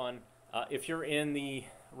lot of fun. If you're in the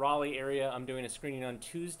Raleigh area, I'm doing a screening on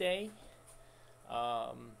Tuesday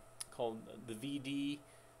called the VD,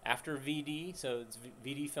 After VD, so it's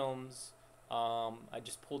VD films. I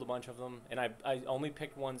just pulled a bunch of them, and I only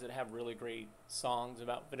picked ones that have really great songs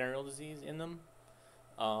about venereal disease in them.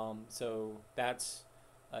 So that's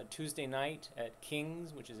Tuesday night at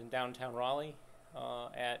King's, which is in downtown Raleigh.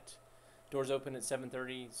 At doors open at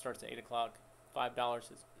 7:30, starts at 8 o'clock.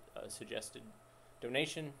 $5 is a suggested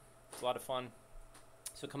donation. It's a lot of fun.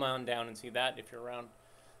 So come on down and see that if you're around.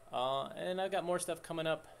 And I've got more stuff coming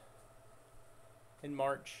up in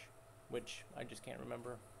March, which I just can't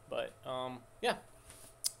remember. But yeah,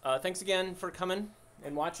 thanks again for coming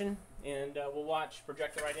and watching, and we'll watch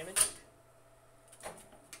Project the Right Image.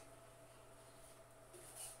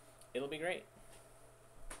 it'll be great.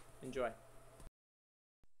 Enjoy.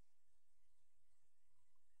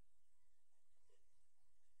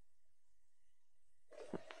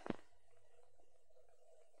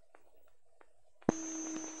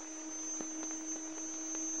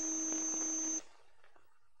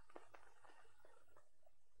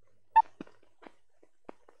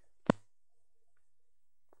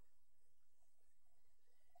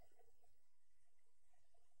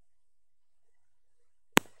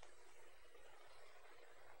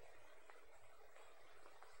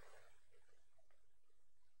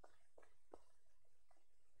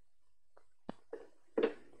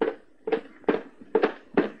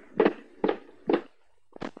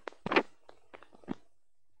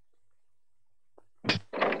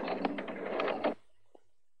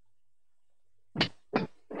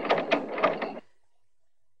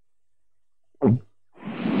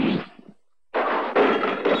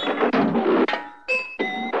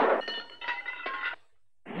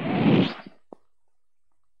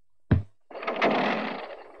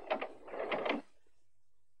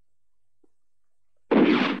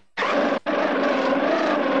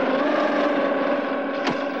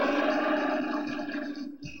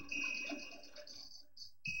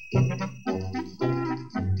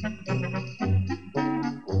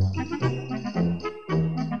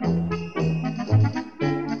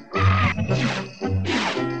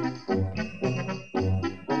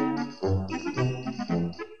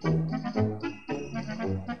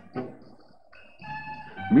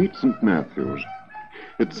 Meet St. Matthew's.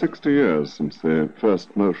 It's 60 years since their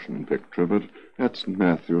first motion picture, but at St.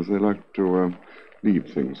 Matthew's they like to leave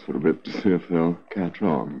things for a bit to see if they'll catch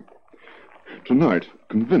on. Tonight,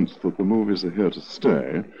 convinced that the movies are here to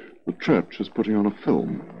stay, the church is putting on a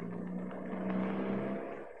film.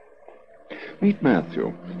 Meet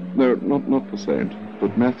Matthew. No, not the saint,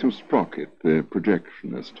 but Matthew Sprocket, the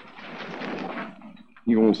projectionist.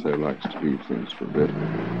 He also likes to leave things for a bit.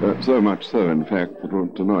 So much so, in fact,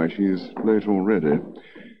 that tonight he's late already.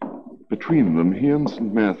 Between them, he and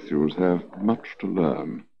St. Matthew's have much to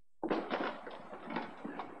learn.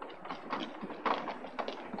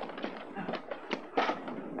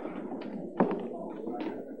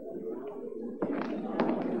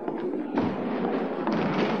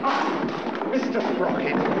 Mr.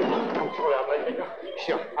 Sprocket. I'm sorry, I'm late.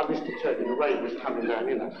 Sure, I missed the turn. The rain was coming down,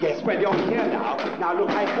 you know. Yes, well, you're here now. Now, look,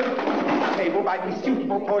 I hope this table might be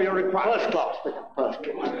suitable for your requirements. First class, first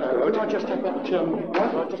class. Could I just have that,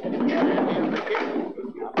 what? Just have a chair.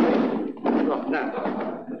 Now.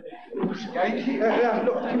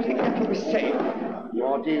 Look, do you think that will be safe? You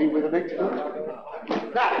are dealing with an expert.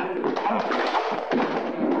 Now.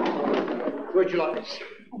 Where'd you like this?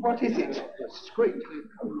 What is it? A screen.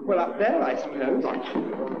 Well, up there, I suppose. Right.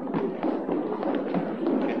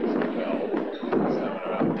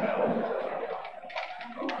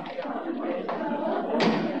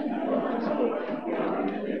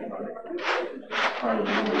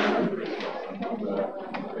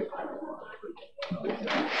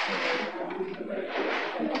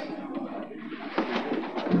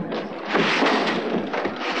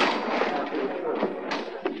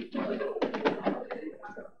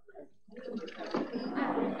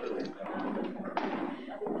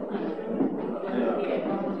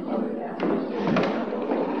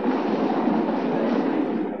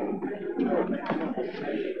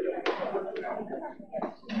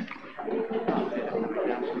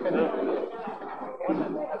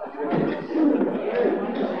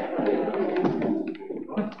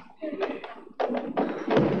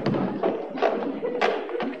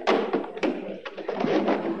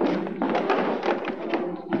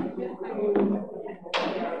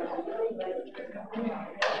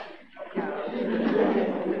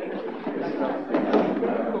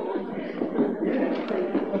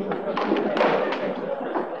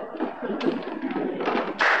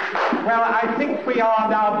 Well, I think we are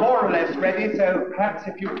now more or less ready, so perhaps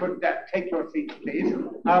if you could take your seats, please.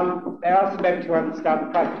 There are some empty ones down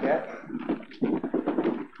the front here.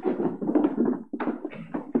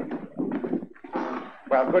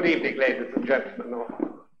 Well, good evening, ladies and gentlemen, or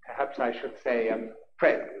perhaps I should say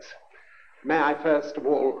friends. May I first of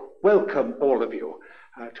all welcome all of you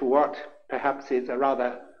to what perhaps is a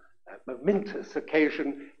rather momentous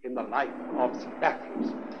occasion in the life of St.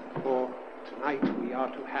 Matthew's. For tonight we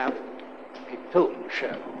are to have a film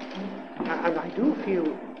show. And I do feel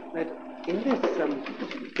that in this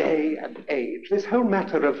day and age, this whole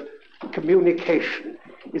matter of communication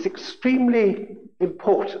is extremely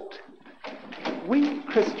important. We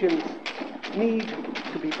Christians need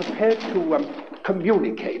to be prepared to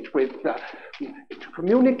communicate with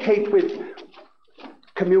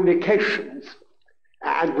communications.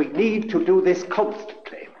 and we need to do this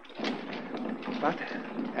constantly. But,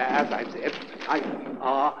 as I said, tonight we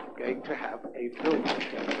are going to have a film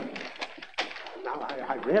show. Now,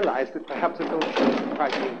 I realize that perhaps a film show is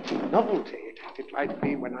quite a novelty. It might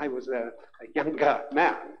be when I was a younger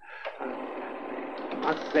man. I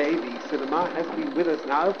must say the cinema has been with us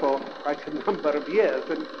now for quite a number of years,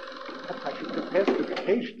 and perhaps I should confess that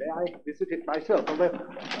occasionally I visit it myself, although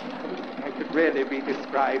I could really be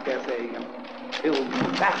described as a film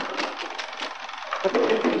fan. But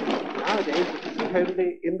nowadays it isn't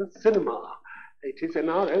only in the cinema. It is in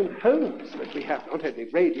our own homes that we have not only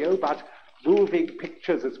radio, but moving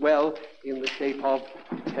pictures as well in the shape of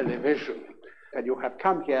television. And you have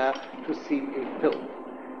come here to see a film.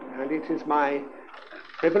 And it is my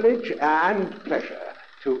privilege and pleasure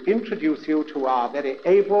to introduce you to our very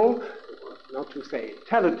able, not to say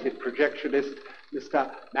talented projectionist, Mr.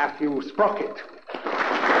 Matthew Sprocket.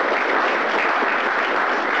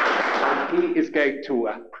 And he is going to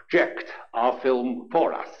project our film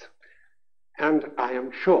for us. And I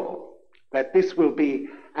am sure that this will be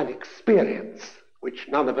an experience which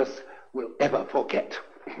none of us will ever forget.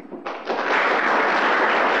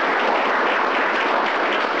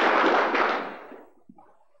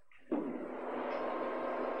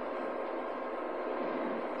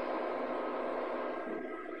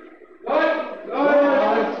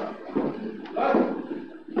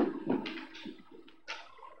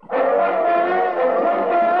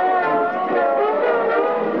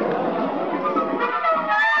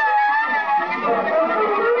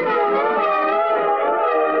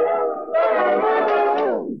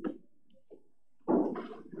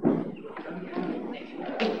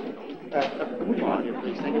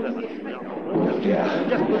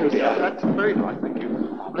 That's very nice, thank you.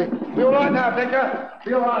 Lovely. Be all right now, Victor.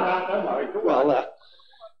 Be all right now, don't worry. Well,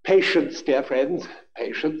 patience, dear friends,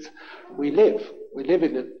 patience. We live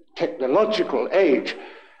in a technological age,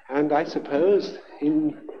 and I suppose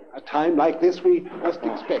in a time like this we must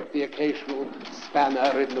expect the occasional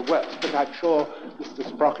spanner in the works, but I'm sure Mr.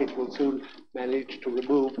 Sprocket will soon manage to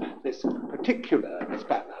remove this particular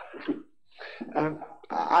spanner.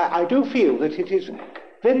 I do feel that it is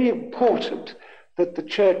very important that the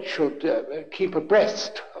Church should keep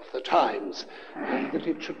abreast of the times, and that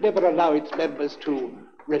it should never allow its members to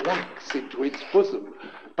relax into its bosom,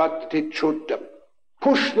 but that it should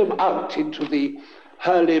push them out into the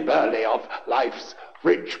hurly-burly of life's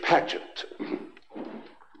rich pageant.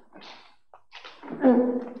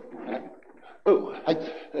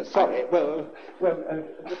 Sorry. Well,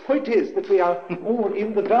 the point is that we are all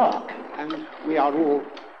in the dark, and we are all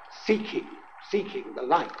seeking the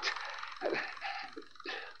light.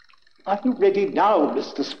 Are you ready now,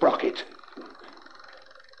 Mr. Sprocket?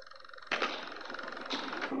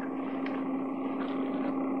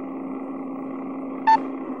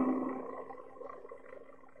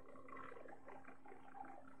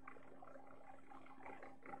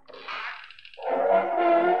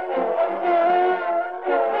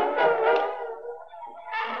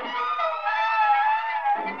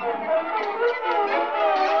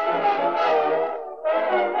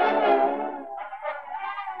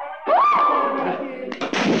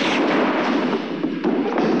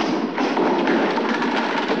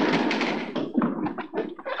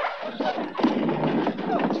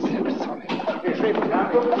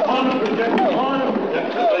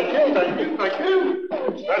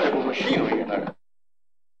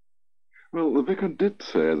 Well, the vicar did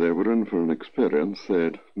say they were in for an experience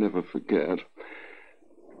they'd never forget.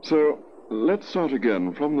 So let's start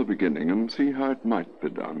again from the beginning and see how it might be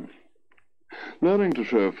done. Learning to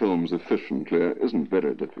show films efficiently isn't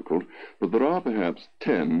very difficult, but there are perhaps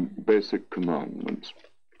 10 basic commandments.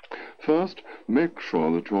 First, make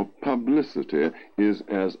sure that your publicity is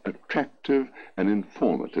as attractive and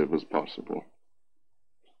informative as possible.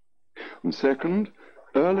 And second,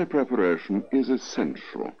 early preparation is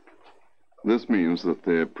essential. This means that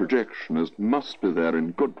the projectionist must be there in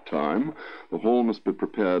good time, the hall must be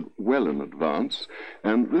prepared well in advance,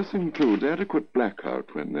 and this includes adequate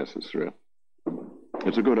blackout when necessary.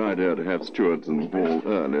 It's a good idea to have stewards in the hall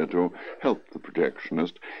early to help the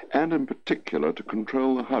projectionist, and in particular to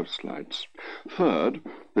control the house lights. Third,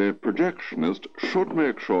 the projectionist should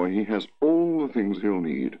make sure he has all the things he'll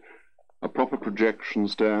need. A proper projection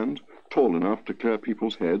stand, tall enough to clear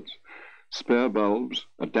people's heads, spare bulbs,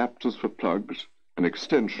 adapters for plugs, an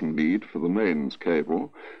extension lead for the mains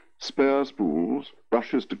cable, spare spools,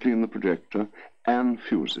 brushes to clean the projector, and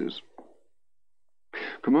fuses.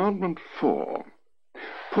 Commandment 4.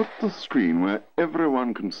 Put the screen where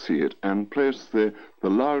everyone can see it and place the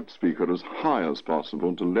loudspeaker as high as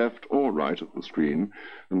possible to left or right of the screen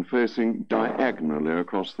and facing diagonally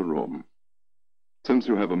across the room. Since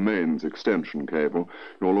you have a mains extension cable,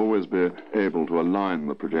 you'll always be able to align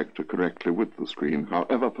the projector correctly with the screen,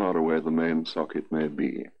 however far away the main socket may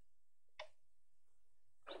be.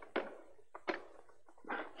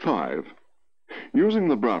 5. Using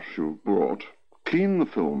the brush you've brought, clean the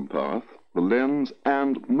film path, the lens,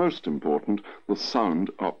 and, most important, the sound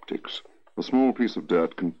optics. A small piece of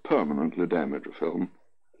dirt can permanently damage a film.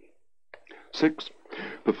 6.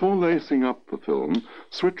 Before lacing up the film,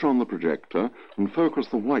 switch on the projector and focus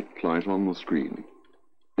the white light on the screen.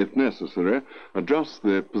 If necessary, adjust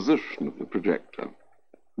the position of the projector.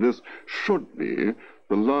 This should be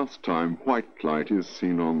the last time white light is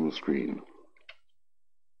seen on the screen.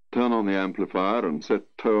 Turn on the amplifier and set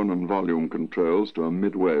tone and volume controls to a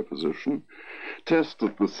midway position. Test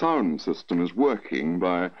that the sound system is working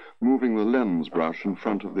by moving the lens brush in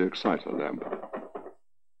front of the exciter lamp.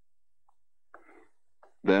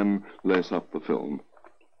 Then lace up the film.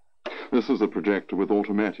 This is a projector with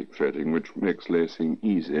automatic threading, which makes lacing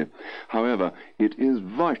easy. However, it is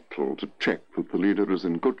vital to check that the leader is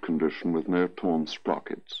in good condition with no torn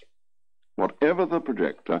sprockets. Whatever the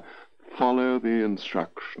projector, follow the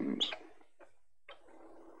instructions.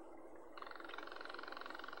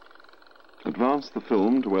 Advance the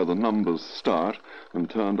film to where the numbers start and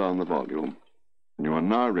turn down the volume. You are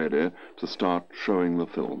now ready to start showing the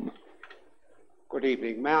film. Good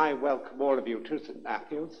evening. May I welcome all of you to St.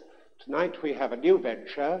 Matthew's. Tonight we have a new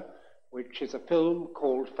venture, which is a film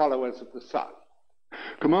called Followers of the Sun.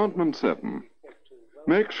 Commandment 7.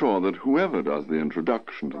 Make sure that whoever does the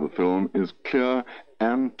introduction to the film is clear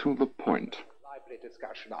and to the point. Lively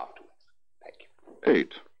discussion afterwards. Thank you.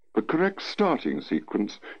 8. The correct starting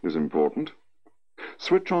sequence is important.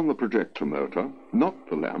 Switch on the projector motor, not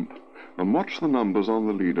the lamp, and watch the numbers on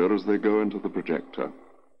the leader as they go into the projector.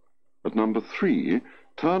 At number 3,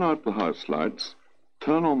 turn out the house lights,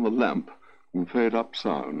 turn on the lamp, and fade up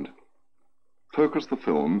sound. Focus the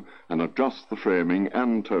film and adjust the framing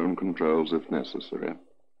and tone controls if necessary.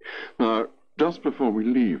 Now, just before we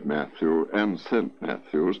leave Matthew and St.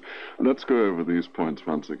 Matthew's, let's go over these points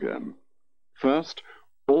once again. First,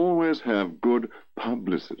 always have good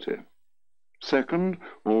publicity. Second,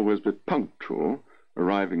 always be punctual,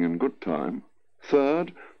 arriving in good time.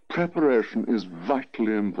 Third, preparation is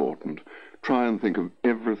vitally important. Try and think of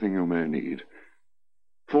everything you may need.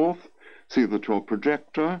 Fourth, see that your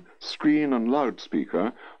projector, screen, and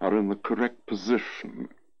loudspeaker are in the correct position.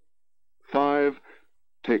 5,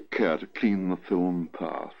 take care to clean the film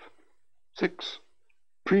path. 6,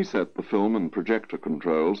 preset the film and projector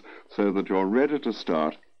controls so that you're ready to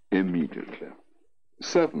start immediately.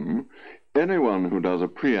 7, anyone who does a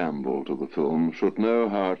preamble to the film should know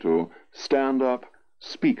how to stand up,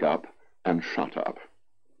 speak up, and shut up.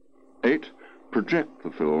 8, project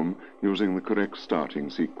the film using the correct starting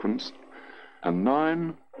sequence. And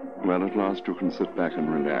 9, well, at last you can sit back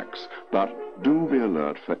and relax. But do be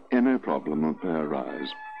alert for any problem that may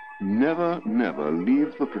arise. Never, never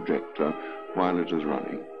leave the projector while it is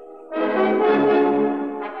running.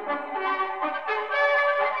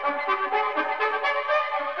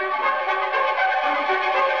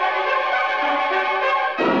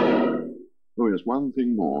 Oh, yes, one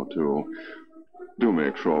thing more, too. Do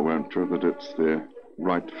make sure, won't you, that it's the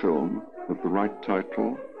right film, with the right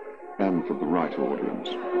title, and for the right audience.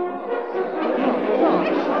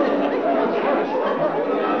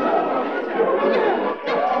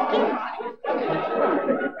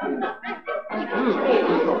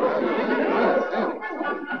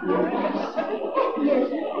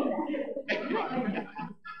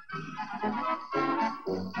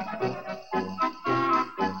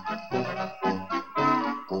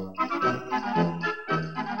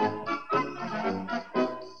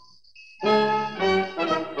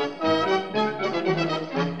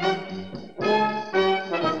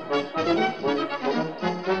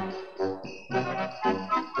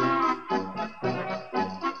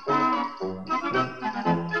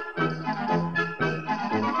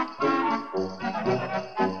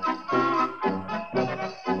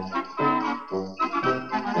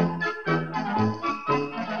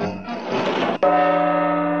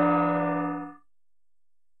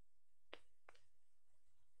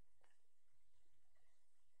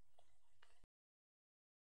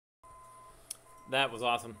 That was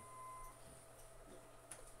awesome.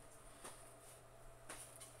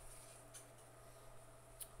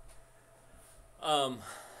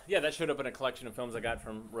 Yeah, that showed up in a collection of films I got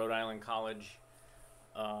from Rhode Island College.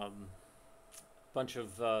 bunch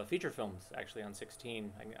of feature films actually on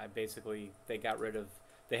 16. I basically, they got rid of,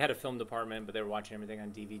 they had a film department, but they were watching everything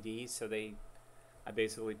on DVD, so I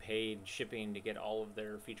basically paid shipping to get all of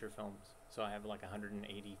their feature films. So I have like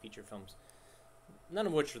 180 feature films, none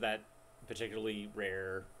of which are that particularly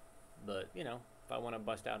rare, but you know, if I want to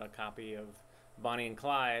bust out a copy of Bonnie and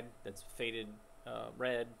Clyde that's faded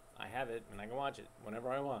red, I have it and I can watch it whenever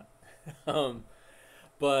I want.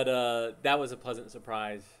 But that was a pleasant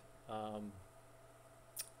surprise,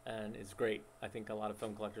 and it's great. I think a lot of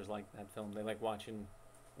film collectors like that film. They like watching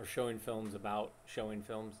or showing films about showing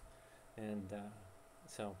films, and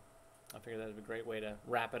so I figured that would be a great way to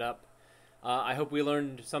wrap it up. I hope we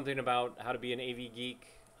learned something about how to be an AV geek.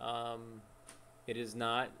 It is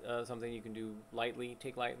not something you can do lightly,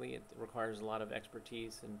 take lightly. It requires a lot of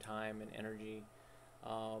expertise and time and energy.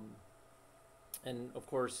 And of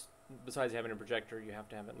course, besides having a projector, you have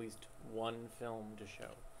to have at least one film to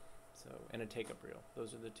show. So, and a take-up reel.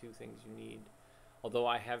 Those are the two things you need. Although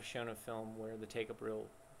I have shown a film where the take-up reel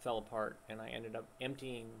fell apart and I ended up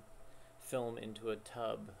emptying film into a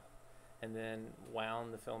tub and then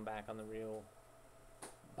wound the film back on the reel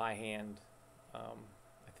by hand.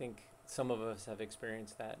 I think some of us have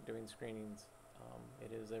experienced that doing screenings.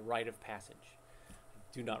 It is a rite of passage. I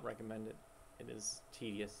do not recommend it. It is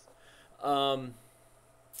tedious.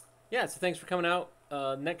 Yeah, so thanks for coming out.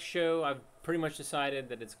 Next show, I've pretty much decided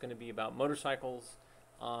that it's going to be about motorcycles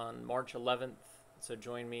on March 11th. So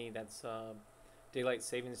join me. That's daylight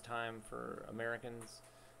savings time for Americans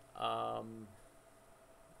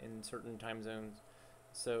in certain time zones.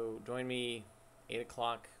 So join me 8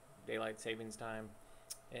 o'clock daylight savings time,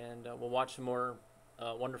 and we'll watch some more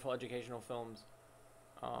wonderful educational films.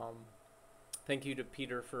 Thank you to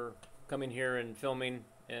Peter for coming here and filming,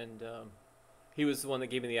 and he was the one that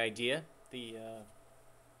gave me the idea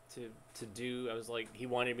to do. I was like, he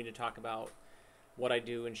wanted me to talk about what I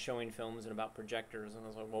do in showing films and about projectors, and I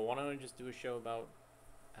was like, well, why don't I just do a show about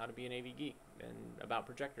how to be an AV geek and about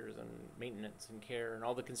projectors and maintenance and care and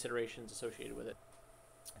all the considerations associated with it.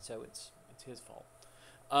 So it's his fault.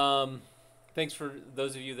 Thanks for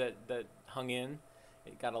those of you that hung in.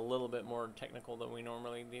 It got a little bit more technical than we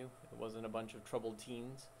normally do. It wasn't a bunch of troubled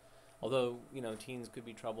teens, although, you know, teens could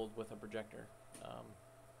be troubled with a projector.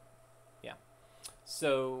 Yeah.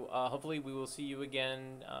 So hopefully we will see you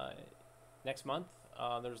again next month.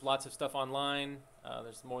 There's lots of stuff online.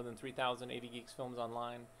 There's more than 3,000 AV Geeks films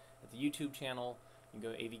online at the YouTube channel. You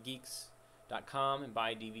can go to avgeeks.com and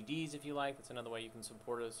buy DVDs if you like. That's another way you can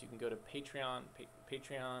support us. You can go to Patreon,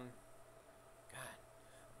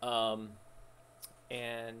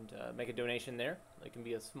 and make a donation there. It can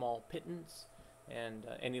be a small pittance, and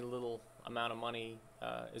any little amount of money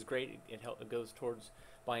is great. It goes towards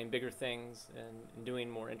buying bigger things and doing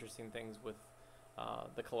more interesting things with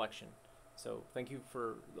the collection. So thank you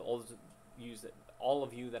for all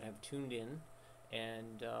of you that have tuned in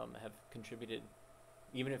and have contributed.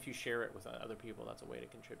 Even if you share it with other people, that's a way to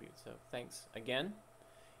contribute. So thanks again,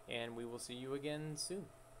 and we will see you again soon.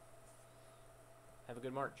 Have a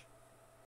good March.